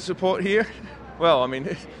pleased to have support here. Well, I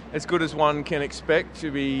mean, as good as one can expect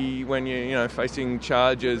to be when you're facing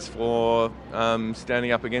charges for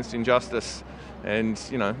standing up against injustice and,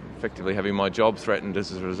 effectively having my job threatened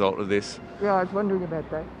as a result of this. Yeah, I was wondering about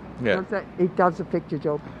that. Yeah. It does affect your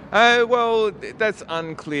job? Well, that's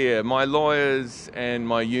unclear. My lawyers and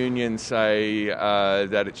my union say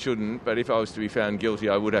that it shouldn't, but if I was to be found guilty,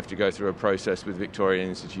 I would have to go through a process with Victoria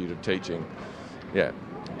Institute of Teaching. Yeah,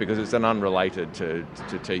 because it's an unrelated to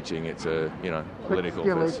teaching. It's a, political.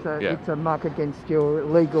 But still, it's a mark against your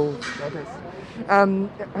legal status.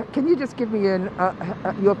 Can you just give me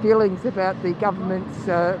your feelings about the government's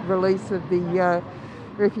release of the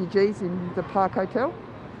refugees in the Park Hotel?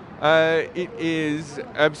 It is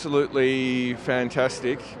absolutely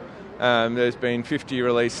fantastic. There's been 50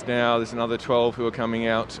 released now. There's another 12 who are coming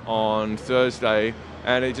out on Thursday,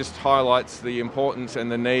 and it just highlights the importance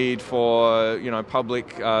and the need for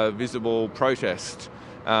public, visible protest.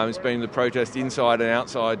 It's been the protest inside and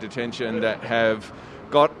outside detention that have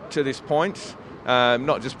got to this point.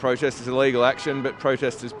 Not just protest as a legal action, but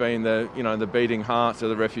protest has been the beating heart of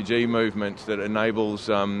the refugee movement that enables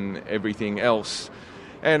everything else.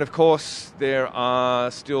 And of course, there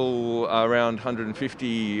are still around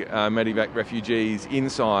 150 Medevac refugees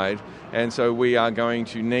inside, and so we are going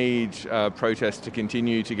to need protest to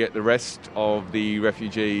continue to get the rest of the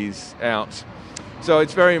refugees out. So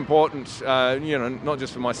it's very important, not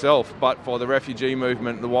just for myself, but for the refugee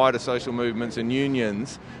movement, the wider social movements and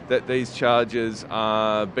unions, that these charges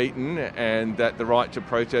are beaten and that the right to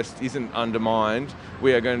protest isn't undermined.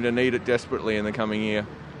 We are going to need it desperately in the coming year.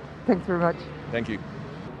 Thanks very much. Thank you.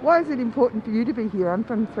 Why is it important for you to be here? I'm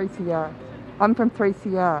from 3CR.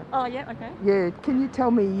 Oh, yeah, okay. Yeah, can you tell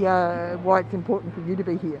me why it's important for you to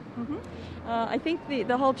be here? Mm-hmm. I think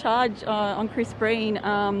the whole charge on Chris Breen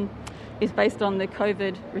is based on the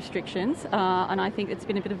COVID restrictions, and I think it's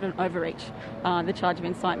been a bit of an overreach, the charge of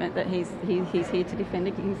incitement that he's here to defend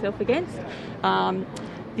himself against.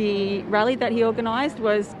 The rally that he organised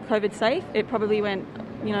was COVID safe. It probably went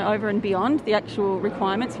over and beyond the actual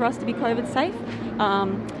requirements for us to be COVID safe.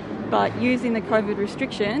 But using the COVID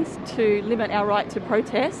restrictions to limit our right to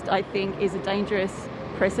protest, I think, is a dangerous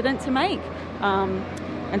precedent to make.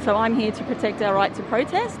 And so I'm here to protect our right to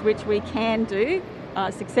protest, which we can do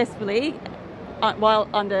successfully while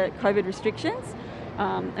under COVID restrictions.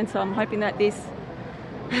 And so I'm hoping that this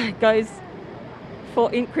goes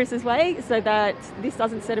in Chris's way so that this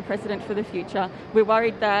doesn't set a precedent for the future. We're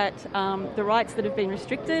worried that the rights that have been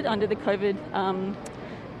restricted under the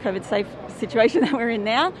COVID safe situation that we're in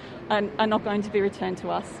now are not going to be returned to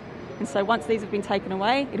us. And so once these have been taken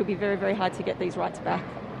away, it'll be very, very hard to get these rights back.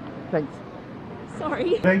 Thanks.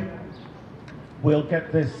 Sorry. We'll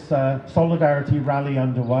get this solidarity rally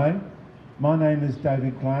underway. My name is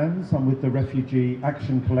David Glans. I'm with the Refugee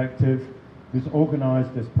Action Collective, who's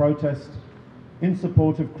organised this protest in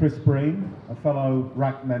support of Chris Breen, a fellow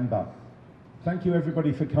RAC member. Thank you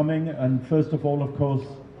everybody for coming, and first of all, of course,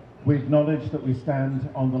 we acknowledge that we stand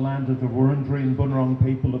on the land of the Wurundjeri and Bunurong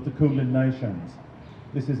people of the Kulin Nations.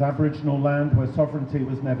 This is Aboriginal land where sovereignty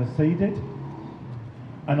was never ceded,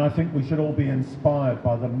 and I think we should all be inspired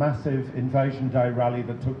by the massive Invasion Day rally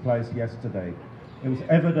that took place yesterday. It was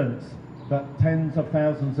evidence that tens of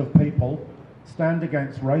thousands of people stand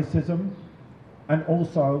against racism and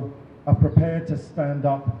also are prepared to stand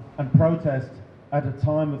up and protest at a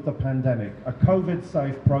time of the pandemic, a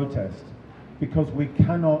COVID-safe protest, because we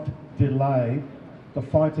cannot delay the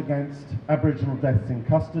fight against Aboriginal deaths in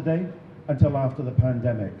custody until after the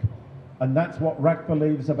pandemic. And that's what RAC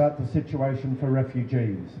believes about the situation for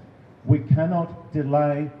refugees. We cannot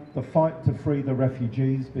delay the fight to free the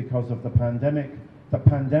refugees because of the pandemic. The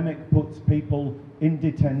pandemic puts people in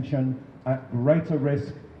detention at greater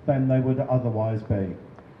risk than they would otherwise be.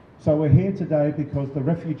 So we're here today because the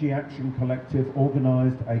Refugee Action Collective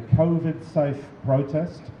organised a COVID-safe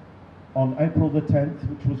protest on April the 10th,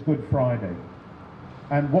 which was Good Friday.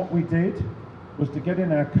 And what we did was to get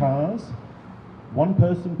in our cars, one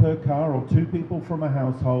person per car or two people from a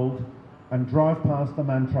household, and drive past the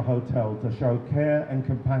Mantra Hotel to show care and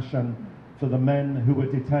compassion for the men who were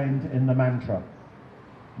detained in the Mantra.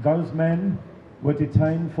 Those men were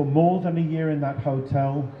detained for more than a year in that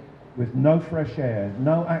hotel with no fresh air,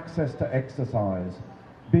 no access to exercise,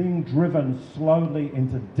 being driven slowly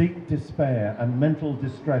into deep despair and mental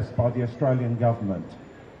distress by the Australian government.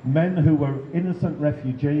 Men who were innocent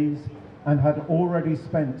refugees and had already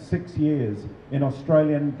spent 6 years in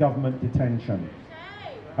Australian government detention.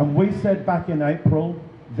 And we said back in April,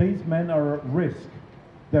 these men are at risk.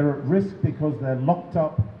 They're at risk because they're locked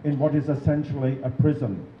up in what is essentially a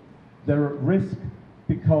prison. They're at risk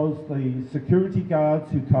because the security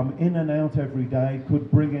guards who come in and out every day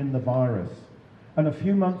could bring in the virus. And a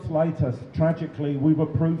few months later, tragically, we were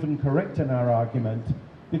proven correct in our argument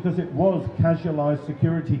because it was casualised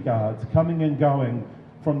security guards coming and going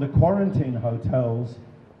from the quarantine hotels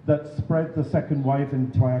that spread the second wave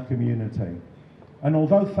into our community. And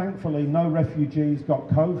although thankfully no refugees got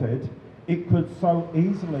COVID, it could so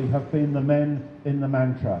easily have been the men in the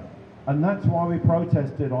Mantra. And that's why we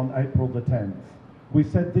protested on April the 10th. We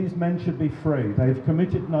said these men should be free. They've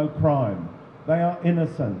committed no crime. They are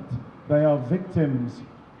innocent. They are victims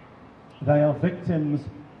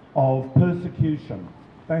of persecution.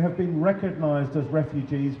 They have been recognised as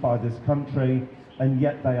refugees by this country, and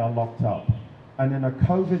yet they are locked up. And in a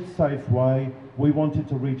COVID-safe way, we wanted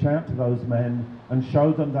to reach out to those men and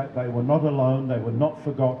show them that they were not alone, they were not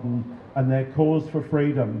forgotten, and their cause for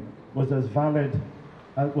freedom was as valid,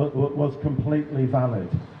 was completely valid.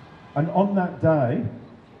 And on that day,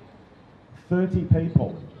 30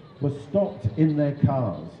 people were stopped in their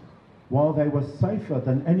cars while they were safer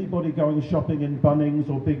than anybody going shopping in Bunnings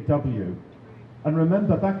or Big W. And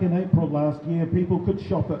remember, back in April last year, people could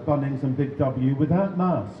shop at Bunnings and Big W without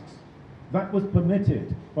masks. That was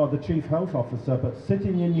permitted by the Chief Health Officer, but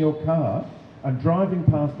sitting in your car and driving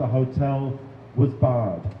past the hotel was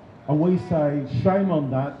barred. And we say, shame on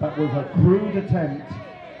that. That was a crude attempt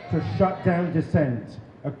to shut down dissent,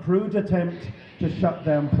 a crude attempt to shut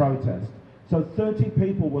down protest. So 30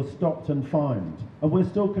 people were stopped and fined, and we're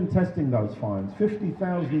still contesting those fines.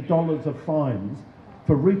 $50,000 of fines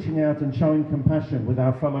for reaching out and showing compassion with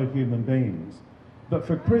our fellow human beings. But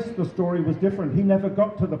for Chris, the story was different. He never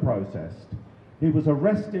got to the protest. He was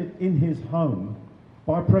arrested in his home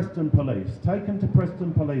by Preston Police, taken to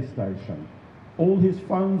Preston Police Station. All his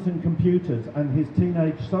phones and computers and his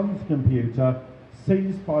teenage son's computer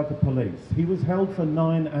seized by the police. He was held for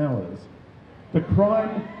 9 hours. The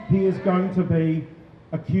crime he is going to be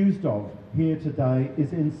accused of here today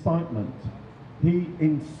is incitement. He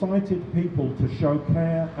incited people to show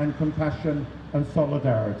care and compassion and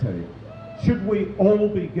solidarity. Should we all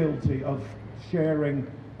be guilty of sharing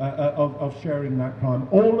that crime?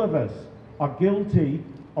 All of us are guilty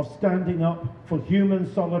of standing up for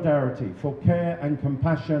human solidarity, for care and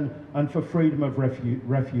compassion, and for freedom of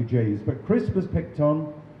refugees. But Chris was picked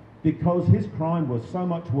on because his crime was so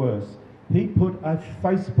much worse. He put a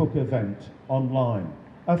Facebook event online,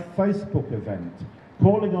 a Facebook event,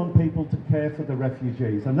 calling on people to care for the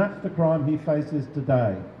refugees. And that's the crime he faces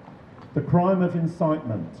today, the crime of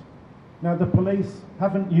incitement. Now, the police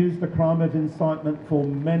haven't used the crime of incitement for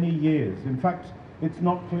many years. In fact, it's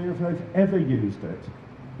not clear if they've ever used it.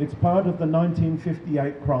 It's part of the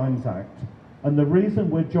 1958 Crimes Act. And the reason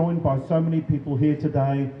we're joined by so many people here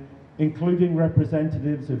today, including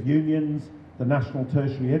representatives of unions, the National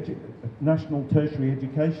Tertiary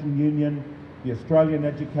Education Union, the Australian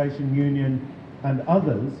Education Union, and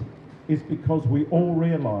others, is because we all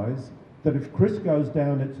realise that if Chris goes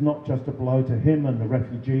down, it's not just a blow to him and the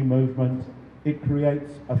refugee movement, it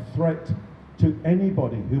creates a threat to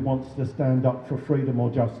anybody who wants to stand up for freedom or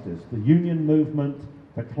justice. The union movement,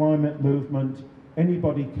 the climate movement,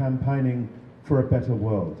 anybody campaigning for a better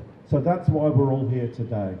world. So that's why we're all here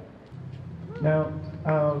today. Now,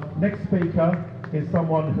 our next speaker is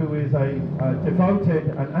someone who is a devoted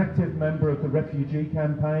and active member of the refugee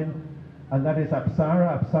campaign, and that is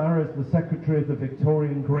Apsara. Apsara is the Secretary of the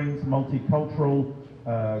Victorian Greens Multicultural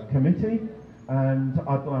Committee, and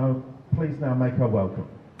I'd please now make her welcome.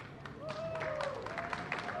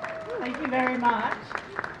 Thank you very much.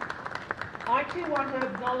 I too want to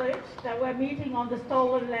acknowledge that we're meeting on the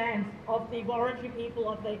stolen lands of the Wurundjeri people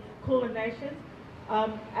of the Kulin Nation,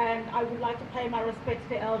 and I would like to pay my respects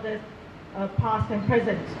to elders past and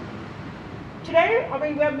present. Today,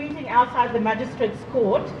 we're meeting outside the Magistrates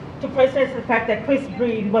Court to process the fact that Chris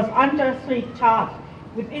Breen was unjustly charged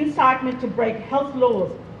with incitement to break health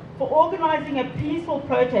laws for organising a peaceful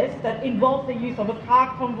protest that involved the use of a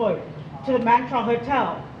car convoy to the Mantra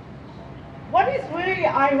Hotel. What is really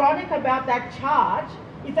ironic about that charge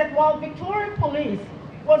is that while Victoria Police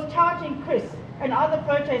was charging Chris and other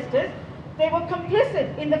protesters, they were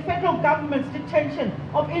complicit in the federal government's detention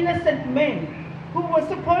of innocent men who were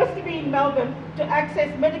supposed to be in Melbourne to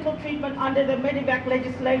access medical treatment under the Medivac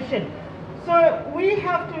legislation. So we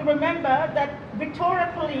have to remember that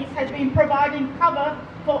Victoria Police has been providing cover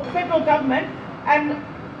for federal government and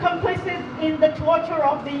complicit in the torture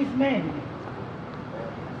of these men.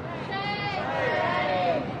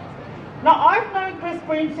 Now, I've known Chris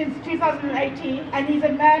Breen since 2018, and he's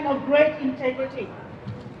a man of great integrity.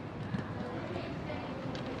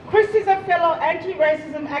 Chris is a fellow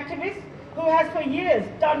anti-racism activist who has for years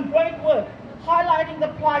done great work highlighting the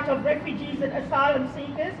plight of refugees and asylum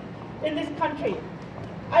seekers in this country.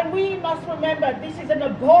 And we must remember this is an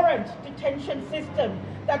abhorrent detention system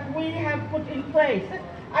that we have put in place.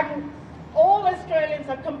 And all Australians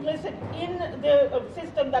are complicit in the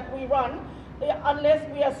system that we run unless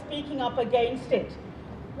we are speaking up against it.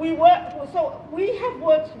 We have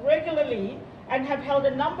worked regularly and have held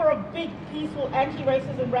a number of big, peaceful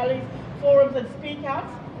anti-racism rallies, forums and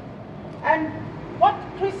speak-outs. And what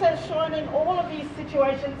Chris has shown in all of these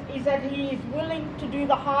situations is that he is willing to do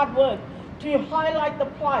the hard work to highlight the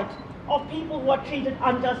plight of people who are treated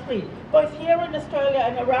unjustly, both here in Australia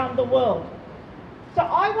and around the world. So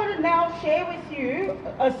I want to now share with you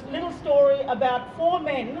a little story about 4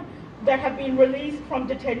 men that have been released from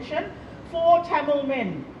detention, 4 Tamil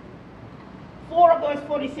men, 4 of those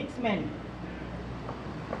 46 men.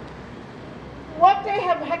 What they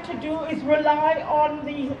have had to do is rely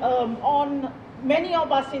on many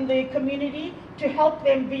of us in the community to help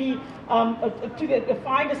them to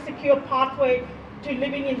find a secure pathway to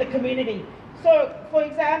living in the community. So, for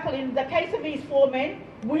example, in the case of these 4 men,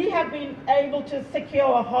 we have been able to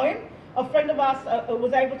secure a home. A friend of us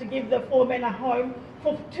was able to give the 4 men a home.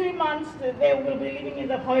 For 2 months, they will be living in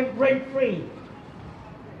the home rent-free.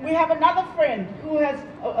 We have another friend who has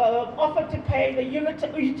offered to pay the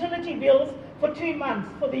utility bills for 2 months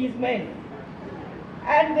for these men,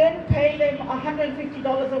 and then pay them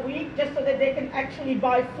 $150 a week just so that they can actually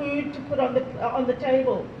buy food to put on the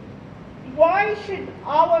table. Why should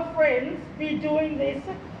our friends be doing this?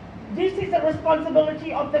 This is a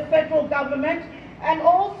responsibility of the federal government, and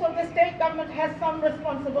also the state government has some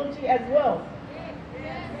responsibility as well.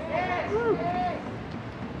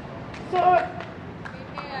 So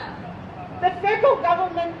the federal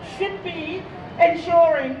government should be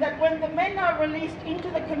ensuring that when the men are released into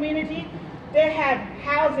the community, they have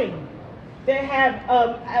housing, they have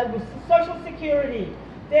social security,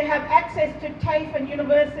 they have access to TAFE and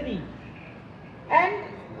university, and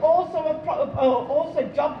also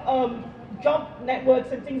job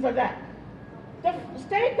networks and things like that. The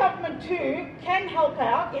state government too can help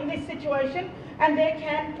out in this situation, and they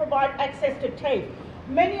can provide access to TAFE.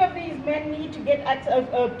 Many of these men need to get access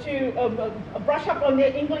to brush up on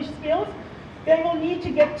their English skills. They will need to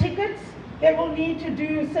get tickets. They will need to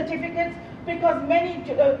do certificates, because many,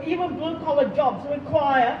 even blue-collar jobs,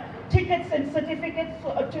 require tickets and certificates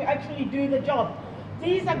to actually do the job.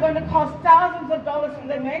 These are going to cost thousands of dollars for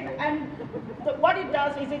the men, and what it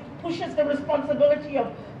does is it pushes the responsibility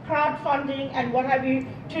of crowdfunding and what have you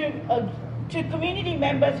to community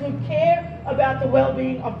members who care about the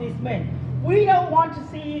well-being of these men. We don't want to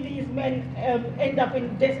see these men end up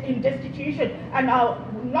in destitution, and are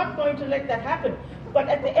not going to let that happen. But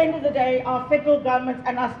at the end of the day, our federal governments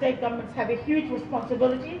and our state governments have a huge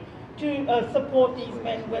responsibility to support these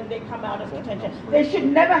men when they come out of detention. They should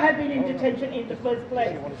never have been in detention in the first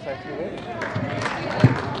place.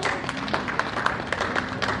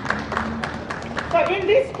 So in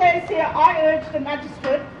this case here, I urge the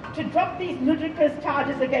magistrate to drop these ludicrous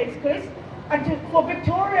charges against Chris, and for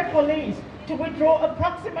Victoria Police to withdraw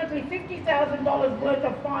approximately $50,000 worth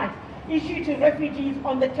of fines issued to refugees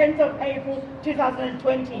on the 10th of April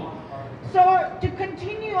 2020. So to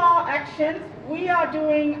continue our actions, we are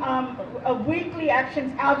doing weekly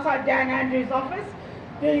actions outside Dan Andrews' office.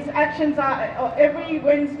 These actions are every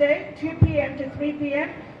Wednesday, 2 p.m. to 3 p.m.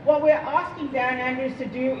 What we're asking Dan Andrews to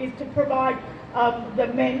do is to provide the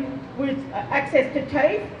men with access to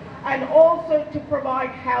TAFE, and also to provide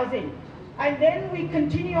housing. And then we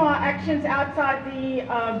continue our actions outside the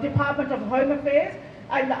Department of Home Affairs.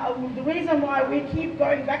 And the reason why we keep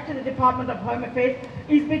going back to the Department of Home Affairs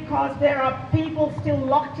is because there are people still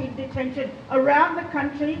locked in detention around the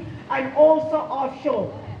country and also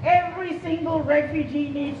offshore. Every single refugee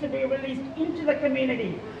needs to be released into the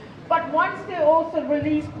community. But once they're also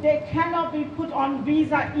released, they cannot be put on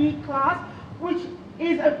Visa E-Class, which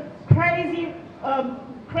is a crazy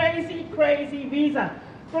visa.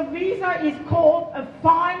 The visa is called a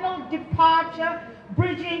final departure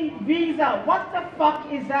bridging visa. What the fuck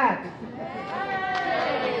is that?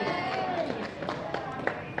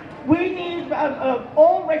 We need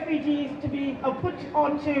all refugees to be put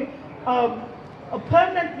onto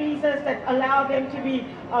permanent visas that allow them to be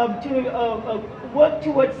work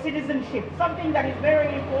towards citizenship, something that is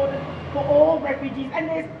very important for all refugees. And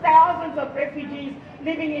there's thousands of refugees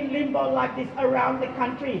living in limbo like this around the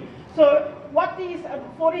country. So what these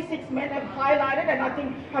 46 men have highlighted, and I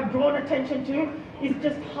think have drawn attention to, is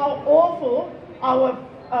just how awful our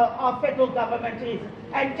federal government is,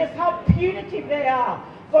 and just how punitive they are,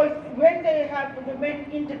 both when they have the men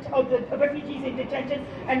the refugees in detention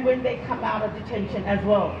and when they come out of detention as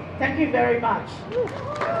well. Thank you very much.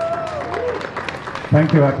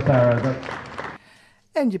 Thank you, Aksara.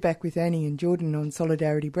 And you're back with Annie and Jordan on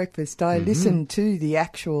Solidarity Breakfast. I listened to the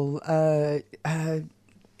actual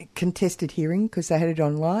contested hearing because they had it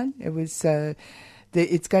online. It was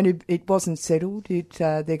it wasn't settled.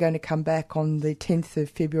 They're going to come back on the 10th of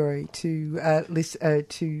February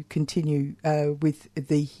to continue with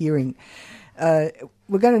the hearing.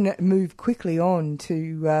 We're going to move quickly on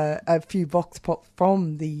to a few vox pop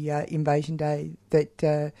from the Invasion Day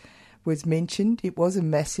that was mentioned. It was a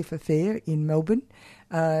massive affair in Melbourne.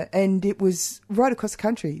 And it was right across the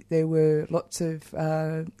country. There were lots of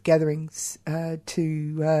gatherings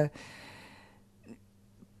to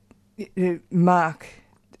mark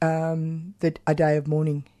a day of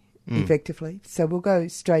mourning, effectively. So we'll go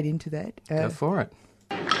straight into that. Go for it.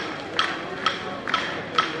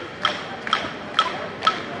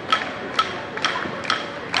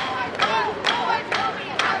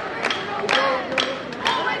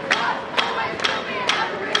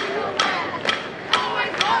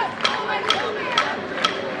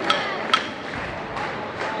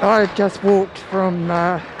 I've just walked from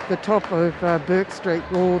the top of Burke Street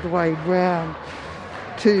all the way round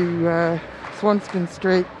to Swanston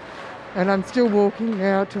Street, and I'm still walking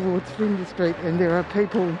now towards Flinders Street, and there are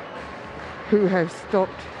people who have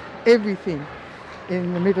stopped everything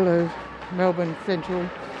in the middle of Melbourne Central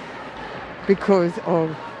because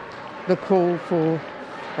of the call for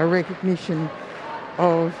a recognition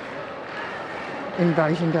of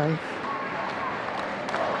Invasion Day.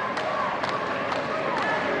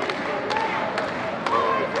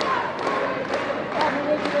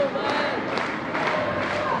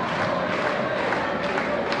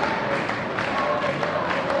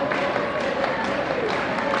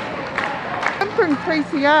 From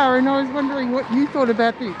 3CR, and I was wondering what you thought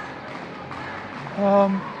about this.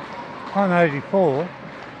 I'm 84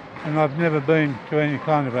 and I've never been to any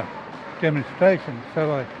kind of a demonstration,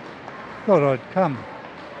 so I thought I'd come.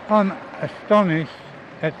 I'm astonished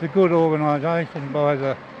at the good organisation by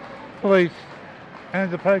the police and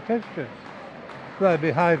the protesters. They're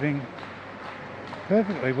behaving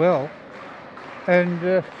perfectly well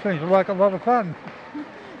and seems like a lot of fun.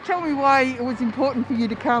 Tell me why it was important for you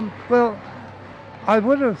to come. Well, I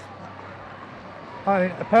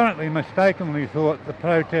apparently mistakenly thought the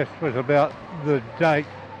protest was about the date,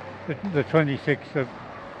 the 26th of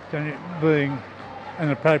January being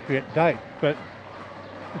an appropriate date, but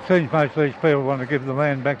it seems most of these people want to give the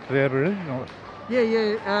land back to the Aboriginals.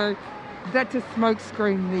 Yeah, that's a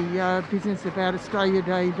smokescreen, the business about Australia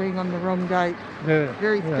Day being on the wrong date. Yeah,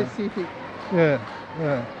 very specific. Yeah.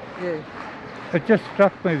 It just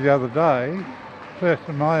struck me the other day, a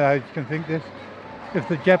person my age can think this, if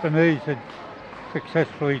the Japanese had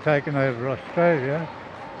successfully taken over Australia,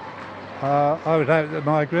 I would hope that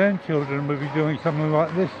my grandchildren would be doing something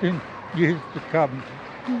like this in years to come.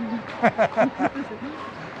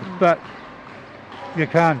 But you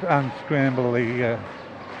can't unscramble the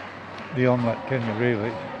omelette, can you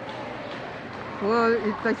really? Well,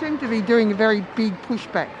 they seem to be doing a very big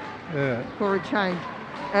pushback for a change,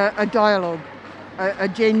 a dialogue, a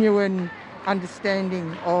genuine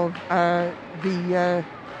understanding of the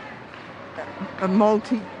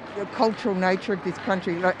multicultural nature of this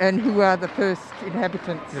country and who are the first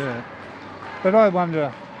inhabitants. Yeah, but I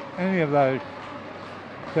wonder, any of those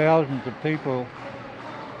thousands of people,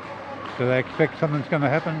 do they expect something's going to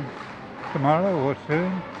happen tomorrow or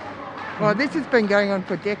soon? Well, this has been going on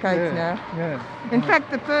for decades now. Yeah. In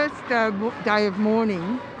fact, the first day of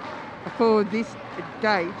mourning for this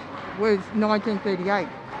date was 1938.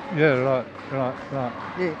 Yeah, right.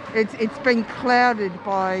 Yeah, it's been clouded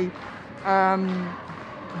by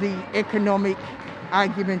the economic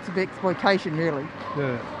arguments of exploitation, really.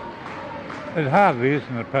 Yeah. It hardly is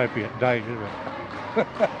an appropriate date, is it?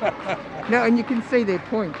 No, and you can see their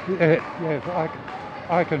point. Yes,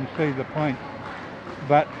 I can see the point,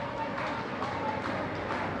 but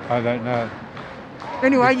I don't know.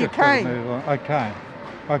 Anyway, you came. I came.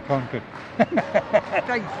 I conquered.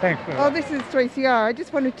 Thanks for that. This is 3CR. I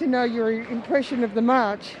just wanted to know your impression of the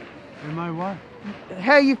march. Am I what?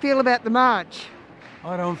 How you feel about the march?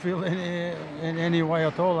 I don't feel in any way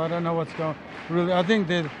at all. I don't know what's going on. Really, I think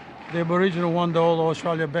the Aboriginal want the whole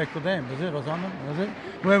Australia back to them. Is it or something? Is it?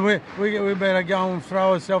 Well, we better go and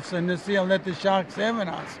throw ourselves in the sea and let the sharks have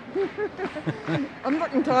us. I'm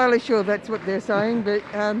not entirely sure that's what they're saying, but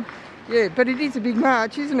yeah, but it is a big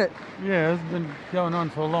march, isn't it? Yeah, it's been going on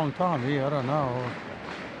for a long time here. I don't know.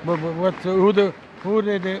 But who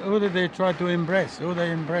did they try to impress? Who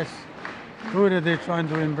did they trying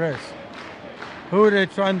to impress? Who are they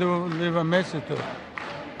trying to leave a message to?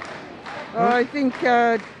 I think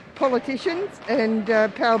politicians and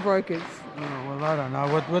power brokers. Oh, well, I don't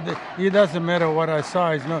know. It doesn't matter what I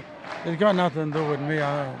say. It's got nothing to do with me.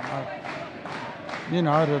 I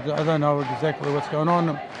don't know exactly what's going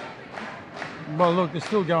on. Well, look, it's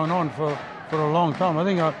still going on for a long time. I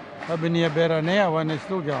think I've been here about an hour and it's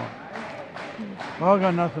still going. Well, I've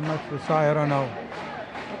got nothing much to say. I don't know.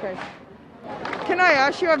 Okay. Can I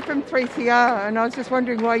ask you, I'm from 3CR, and I was just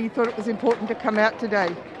wondering why you thought it was important to come out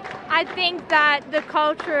today. I think that the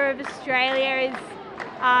culture of Australia is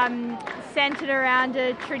centred around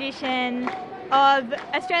a tradition of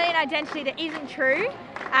Australian identity that isn't true,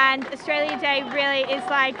 and Australia Day really is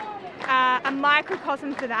like a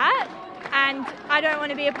microcosm for that, and I don't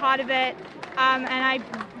want to be a part of it, and I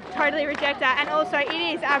totally reject that. And also, it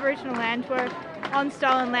is Aboriginal land. We're on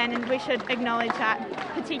stolen land, and we should acknowledge that,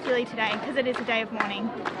 particularly today, because it is a day of mourning.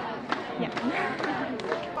 Yeah.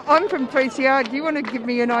 I'm from 3CR. Do you want to give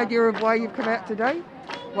me an idea of why you've come out today?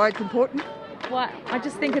 Why it's important? Well, I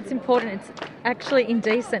just think it's important. It's actually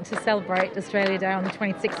indecent to celebrate Australia Day on the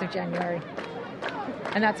 26th of January.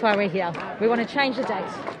 And that's why we're here. We want to change the date.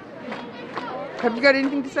 Have you got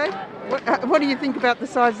anything to say? What do you think about the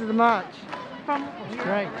size of the march? It's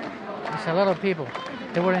great. It's a lot of people.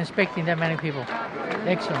 They weren't expecting that many people.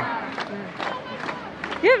 Excellent.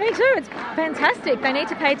 Yeah, me too. It's fantastic. They need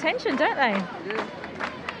to pay attention, don't they? Yeah.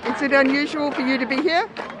 Is it unusual for you to be here?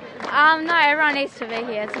 No, everyone needs to be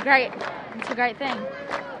here. It's a great thing.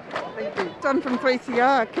 Thank you. I'm from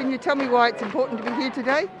 3CR. Can you tell me why it's important to be here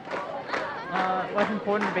today? Well, it's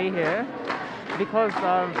important to be here because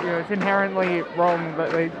it's inherently wrong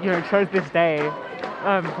that they chose this day.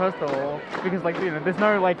 First of all, because there's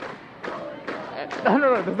no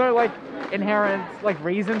there's no inherent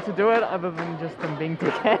reason to do it other than just them being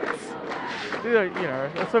dickheads.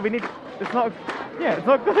 So we need. It's not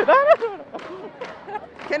good.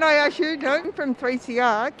 Can I ask you, from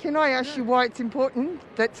 3CR, can I ask you why it's important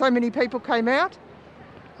that so many people came out?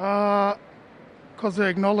 Because they're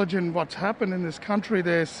acknowledging what's happened in this country.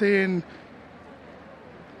 They're seeing,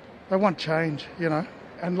 they want change,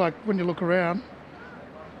 And when you look around,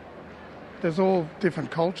 there's all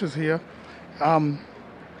different cultures here.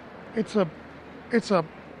 It's a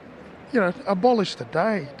abolish the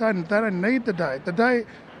day. They don't need the day. The day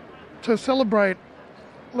to celebrate.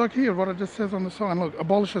 Look here, what it just says on the sign. Look,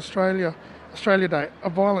 abolish Australia Day. A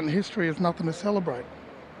violent history is nothing to celebrate.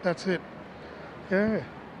 That's it. Yeah.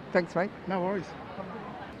 Thanks, mate. No worries.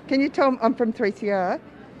 Can you tell? I'm from 3CR.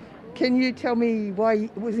 Can you tell me why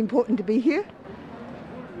it was important to be here?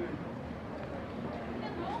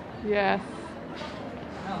 Yes.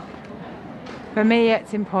 For me,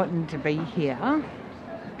 it's important to be here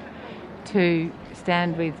to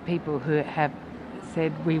stand with people who have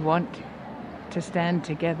said we want to stand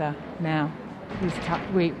together now.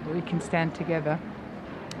 We can stand together.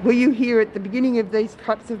 Were you here at the beginning of these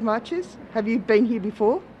types of marches? Have you been here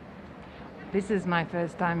before? This is my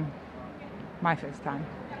first time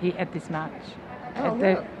here at this march.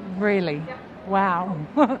 Oh, really, wow.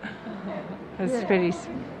 It's pretty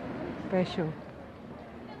special.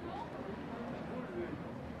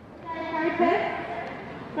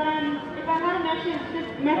 But if I had a message,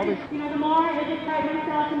 the more I educate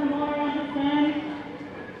myself and the more I understand,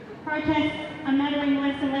 protests are mattering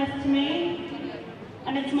less and less to me,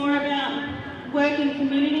 and it's more about work in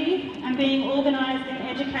community and being organised and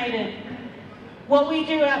educated. What we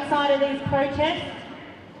do outside of these protests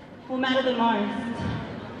will matter the most.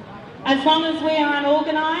 As long as we are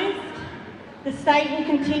unorganised, the state will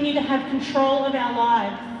continue to have control of our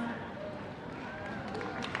lives.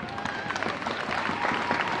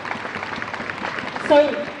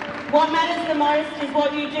 So what matters the most is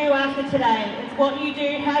what you do after today. It's what you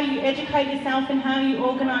do, how you educate yourself and how you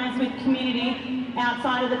organise with community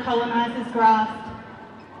outside of the coloniser's grasp.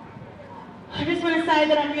 I just want to say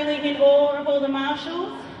that I'm really in awe of all the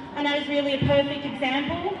marshals, and that is really a perfect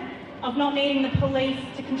example of not needing the police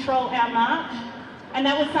to control our march. And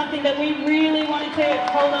that was something that we really wanted to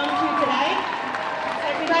hold on to today. So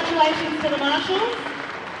congratulations to the marshals.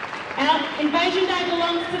 Our Invasion Day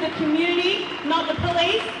belongs to the community, not the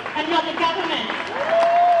police and not the government.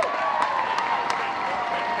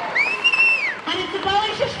 And it's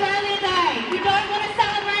Abolish Australia Day. We don't want to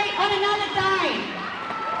celebrate on another day.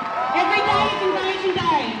 Every day is Invasion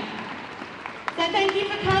Day. So thank you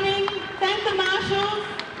for coming, thank the marshals,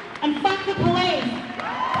 and fuck the police.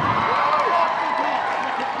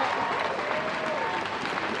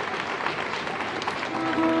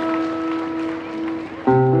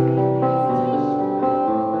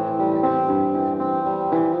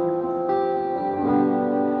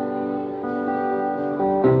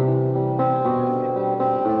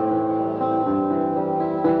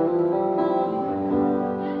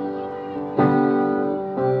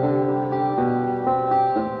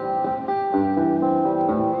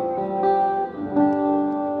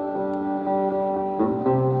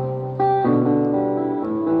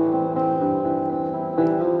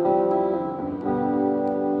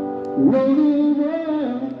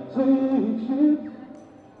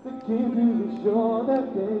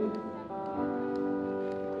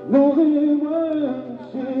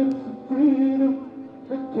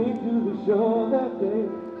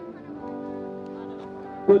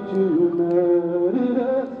 but you murdered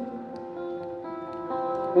us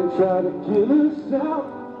and tried to kill us out.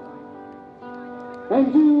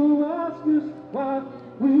 And you ask us why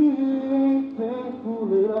we ain't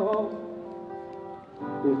thankful at all.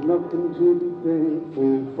 There's nothing to be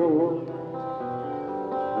thankful for.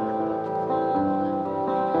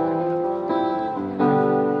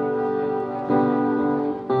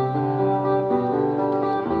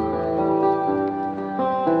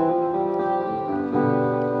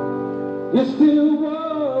 There still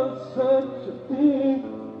was such a thing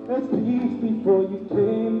as peace before you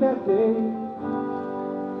came that day.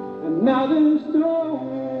 And now there's no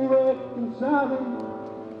reconciling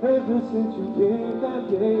ever since you came that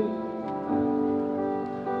day.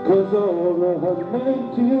 'Cause all the many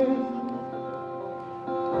tears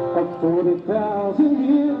of 40,000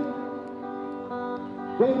 years,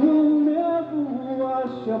 they will never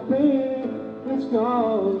wash our pain and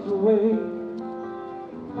scars away.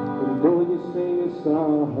 And though you say you're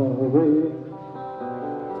sorry,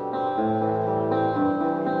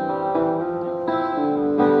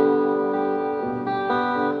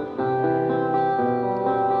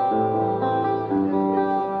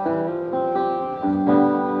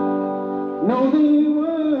 no, they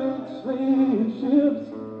weren't slave ships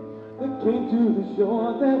that came to the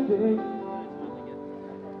shore that day.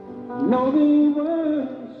 No, they weren't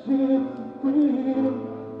ships of freedom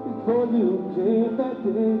before you came that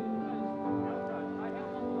day.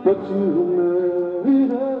 But you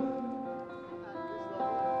murdered us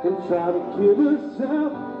and tried to kill us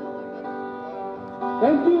out.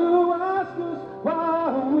 And you ask us why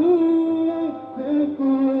we ain't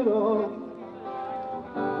thankful at all.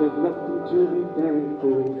 There's nothing to be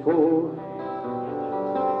thankful for.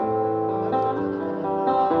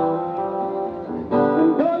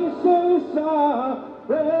 And though you say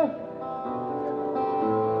sorry,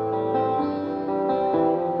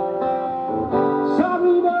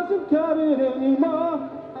 sorry doesn't cut it anymore.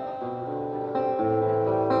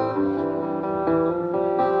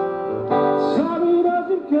 Sorry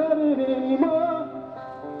doesn't cut it anymore.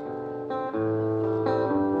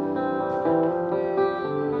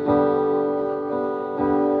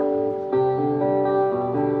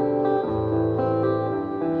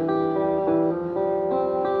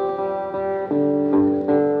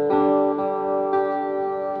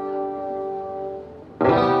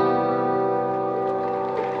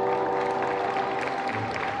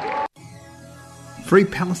 Free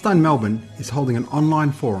Palestine Melbourne is holding an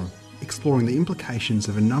online forum exploring the implications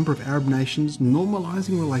of a number of Arab nations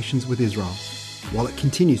normalising relations with Israel while it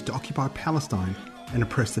continues to occupy Palestine and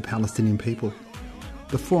oppress the Palestinian people.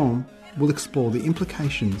 The forum will explore the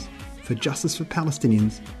implications for justice for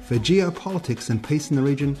Palestinians, for geopolitics and peace in the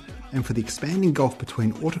region, and for the expanding gulf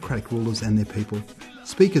between autocratic rulers and their people.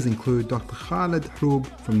 Speakers include Dr. Khaled Hroub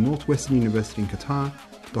from Northwestern University in Qatar,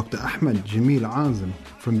 Dr. Ahmed Jamil Azam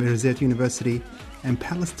from Birzeit University, and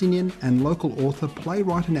Palestinian and local author,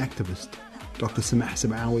 playwright and activist, Dr. Samah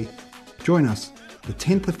Sabawi. Join us the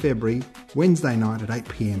 10th of February, Wednesday night at 8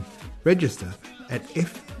 p.m. Register at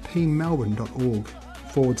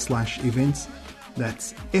fpmelbourne.org/events.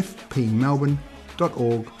 That's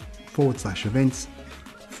fpmelbourne.org/events.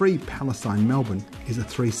 Free Palestine Melbourne is a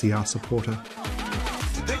 3CR supporter.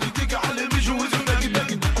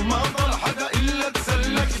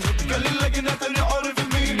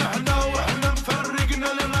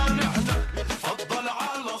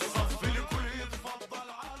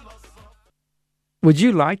 Would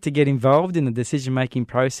you like to get involved in the decision-making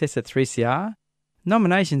process at 3CR?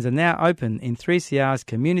 Nominations are now open in 3CR's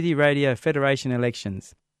Community Radio Federation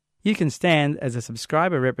elections. You can stand as a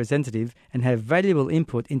subscriber representative and have valuable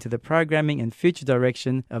input into the programming and future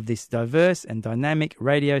direction of this diverse and dynamic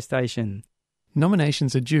radio station.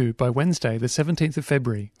 Nominations are due by Wednesday, the 17th of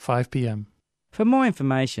February, 5 p.m. For more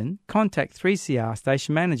information, contact 3CR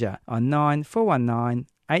Station Manager on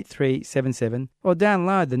 9419-8377 or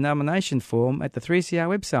download the nomination form at the 3CR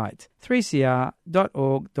website,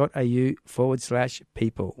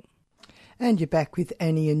 3cr.org.au/people. And you're back with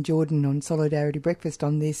Annie and Jordan on Solidarity Breakfast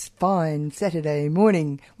on this fine Saturday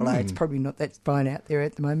morning. Well, it's probably not that fine out there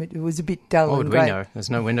at the moment. It was a bit dull and grey. What would we know? There's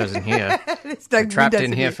no windows in here. We're trapped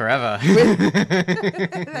in here forever.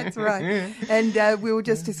 That's right. And we were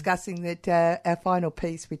just discussing that our final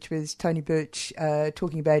piece, which was Tony Birch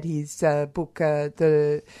talking about his book,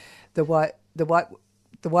 The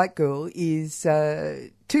White Girl, is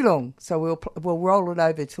too long, so we'll roll it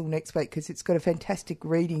over till next week because it's got a fantastic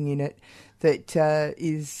reading in it that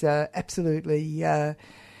is absolutely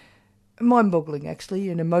mind-boggling, actually,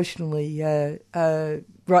 and emotionally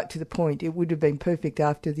right to the point. It would have been perfect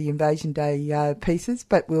after the Invasion Day pieces,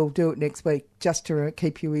 but we'll do it next week just to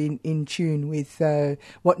keep you in tune with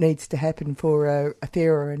what needs to happen for a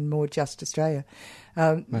fairer and more just Australia.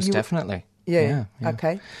 Most definitely. Yeah.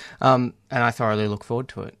 Okay. And I thoroughly look forward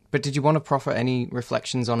to it. But did you want to proffer any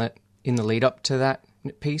reflections on it in the lead up to that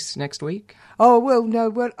piece next week? Oh, well, no.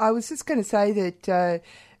 Well, I was just going to say that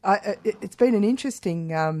it's been an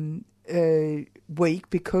interesting week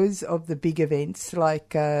because of the big events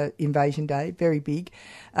like Invasion Day, very big.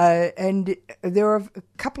 And there are a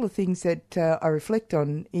couple of things that I reflect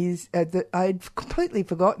on is that I'd completely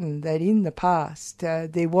forgotten that in the past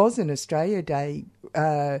there was an Australia Day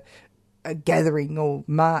a gathering or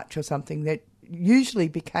march or something that usually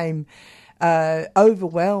became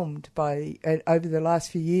overwhelmed by, over the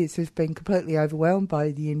last few years, has been completely overwhelmed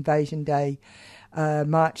by the Invasion Day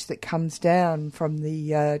march that comes down from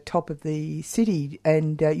the top of the city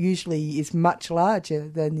and usually is much larger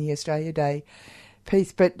than the Australia Day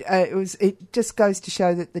piece. But it just goes to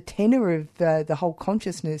show that the tenor of the whole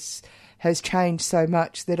consciousness has changed so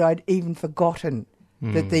much that I'd even forgotten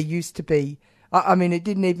that there used to be. I mean, it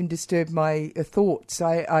didn't even disturb my thoughts.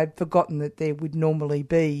 I'd forgotten that there would normally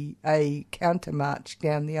be a counter march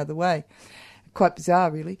down the other way. Quite bizarre,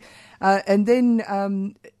 really. And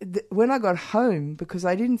then when I got home, because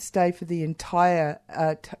I didn't stay for the entire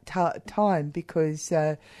time because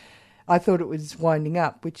I thought it was winding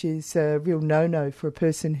up, which is a real no-no for a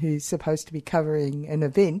person who's supposed to be covering an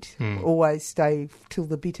event. Always stay till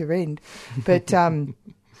the bitter end. But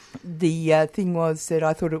the thing was that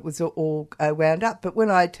I thought it was all wound up. But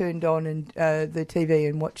when I turned on the TV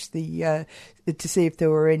and watched to see if there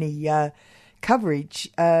were any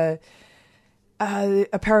coverage,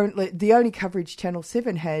 apparently the only coverage Channel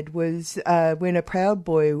 7 had was when a Proud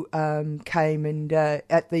Boy came and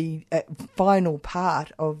at the final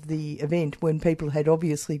part of the event when people had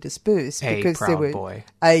obviously dispersed. Because there were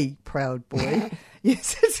a Proud Boy.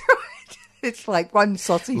 Yes, that's right. It's like one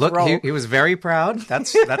sausage roll. Look, he was very proud.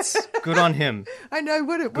 That's good on him. I know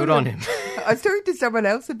good on him. I was talking to someone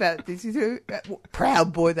else about this. He said,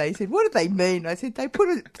 Proud Boy. They said, what do they mean? I said, they put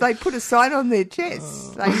a sign on their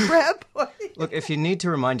chest saying Proud Boy. Look, if you need to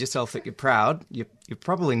remind yourself that you're proud, you're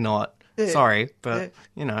probably not. Yeah. Sorry, but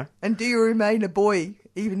you know. And do you remain a boy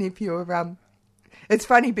even if you're It's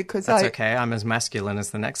funny because That's okay. I'm as masculine as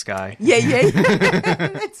the next guy. Yeah.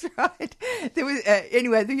 That's right. There was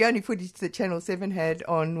anyway. The only footage that Channel 7 had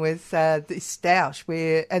on was this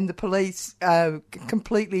stoush and the police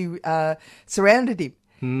completely surrounded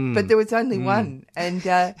him, but there was only one. And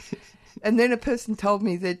then a person told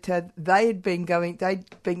me that they'd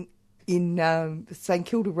been in St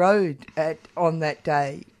Kilda Road on that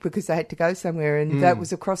day because they had to go somewhere, and that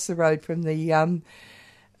was across the road from the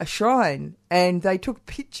a shrine, and they took a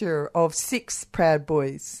picture of 6 Proud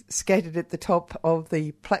Boys scattered at the top of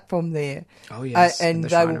the platform there. Oh, yes. And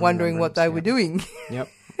they were wondering what they were doing. Yep,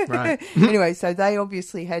 right. Anyway, so they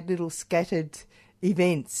obviously had little scattered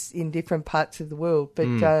events in different parts of the world, but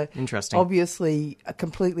interesting. Obviously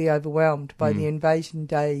completely overwhelmed by the Invasion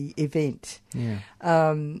Day event. Yeah.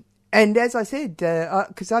 And as I said,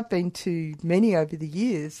 because I've been to many over the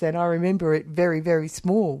years, and I remember it very, very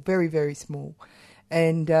small, very, very small.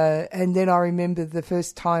 And then I remember the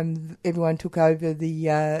first time everyone took over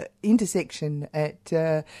the intersection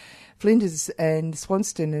at Flinders and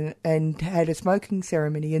Swanston and had a smoking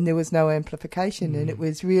ceremony, and there was no amplification, and it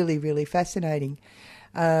was really, really fascinating.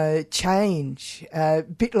 Change, a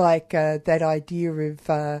bit like that idea of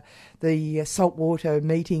the salt water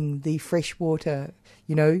meeting the fresh water,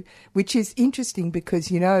 which is interesting because,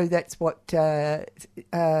 that's what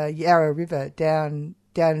Yarra River down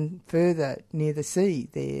further near the sea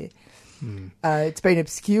there. It's been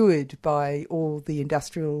obscured by all the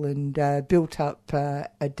industrial and built up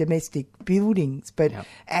domestic buildings, but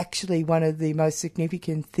actually one of the most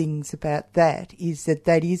significant things about that is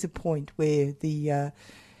that is a point where the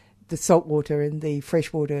saltwater and the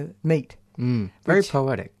freshwater meet. Very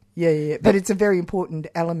poetic. Yeah. But it's a very important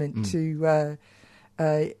element to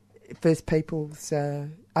First Peoples'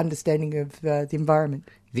 understanding of the environment.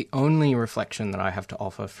 The only reflection that I have to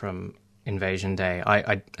offer from Invasion Day,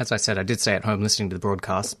 I as I said, I did stay at home listening to the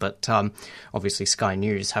broadcast, but obviously Sky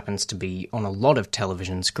News happens to be on a lot of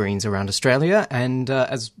television screens around Australia, and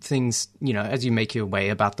as things, as you make your way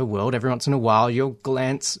about the world, every once in a while your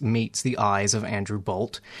glance meets the eyes of Andrew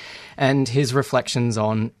Bolt, and his reflections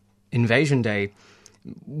on Invasion Day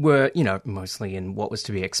were, mostly in what was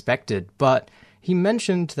to be expected, but he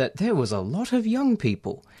mentioned that there was a lot of young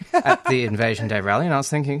people at the Invasion Day rally, and I was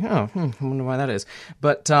thinking, I wonder why that is.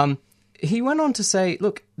 But he went on to say,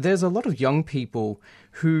 look, there's a lot of young people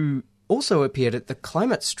who also appeared at the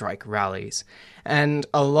climate strike rallies, and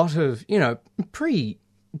a lot of,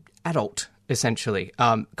 pre-adult, essentially,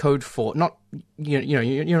 code for not,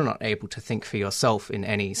 you're not able to think for yourself in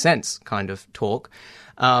any sense kind of talk.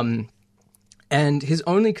 And his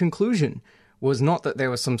only conclusion was not that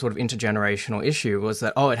there was some sort of intergenerational issue, was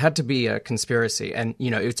that, it had to be a conspiracy. And,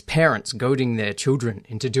 it's parents goading their children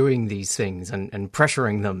into doing these things and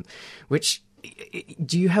pressuring them, which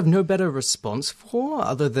do you have no better response for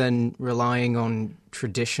other than relying on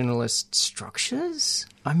traditionalist structures?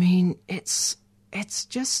 I mean, it's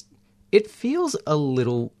just, it feels a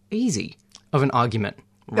little easy of an argument.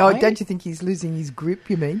 Right? Oh, don't you think he's losing his grip,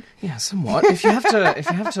 you mean? Yeah, somewhat. If you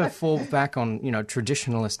have to fall back on,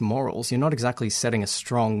 traditionalist morals, you're not exactly setting a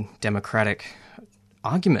strong democratic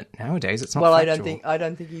argument nowadays. It's not factual. I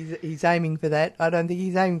don't think he's aiming for that. I don't think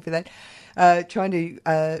he's aiming for that.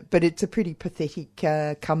 But it's a pretty pathetic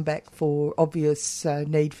comeback for obvious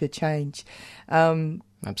need for change.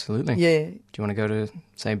 Absolutely. Yeah. Do you want to go to,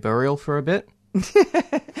 say, burial for a bit?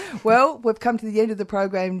 Well, we've come to the end of the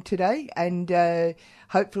program today, and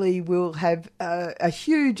hopefully we'll have a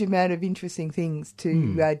huge amount of interesting things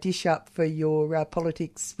to dish up for your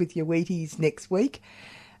politics with your Wheaties next week.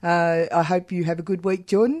 I hope you have a good week,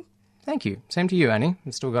 Jordan. Thank you. Same to you, Annie.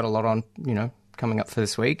 We've still got a lot on, coming up for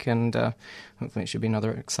this week, and hopefully it should be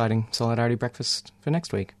another exciting Solidarity Breakfast for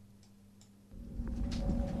next week.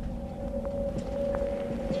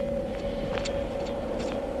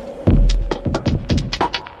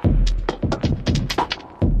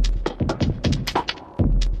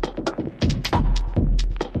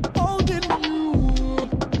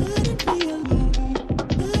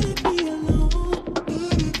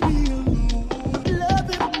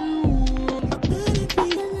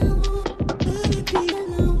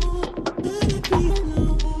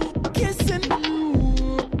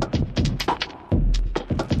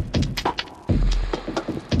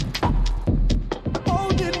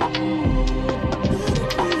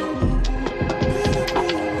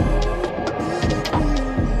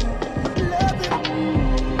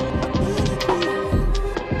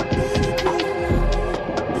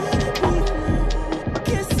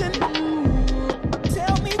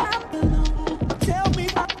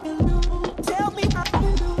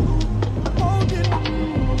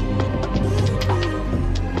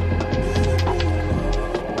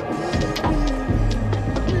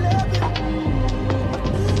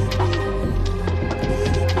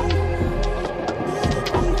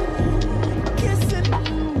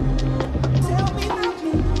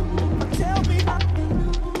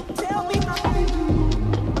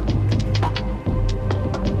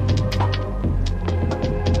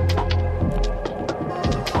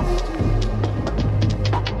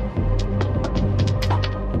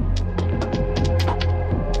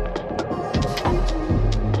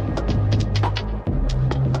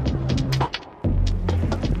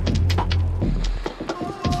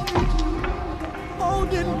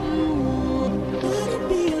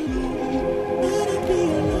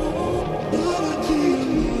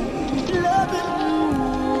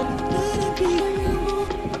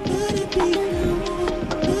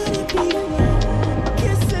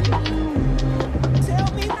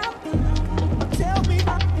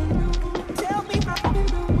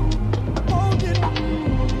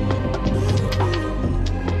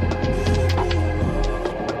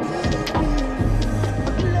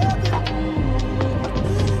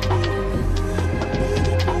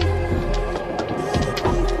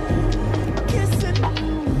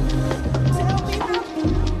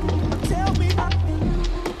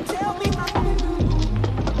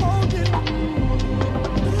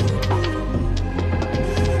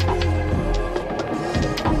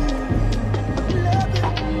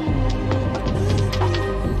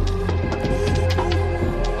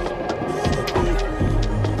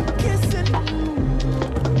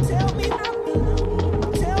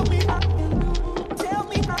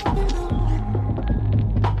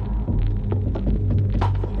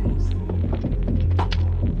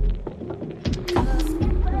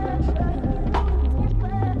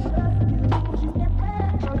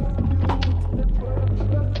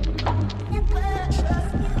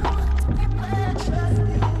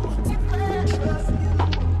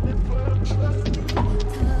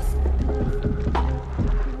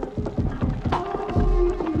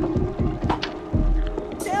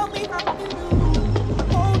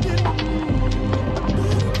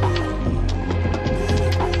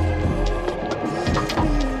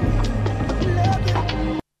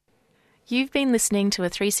 You've been listening to a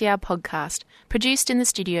 3CR podcast produced in the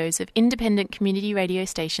studios of independent community radio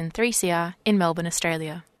station 3CR in Melbourne,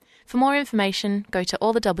 Australia. For more information, go to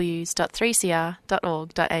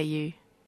allthews.3cr.org.au.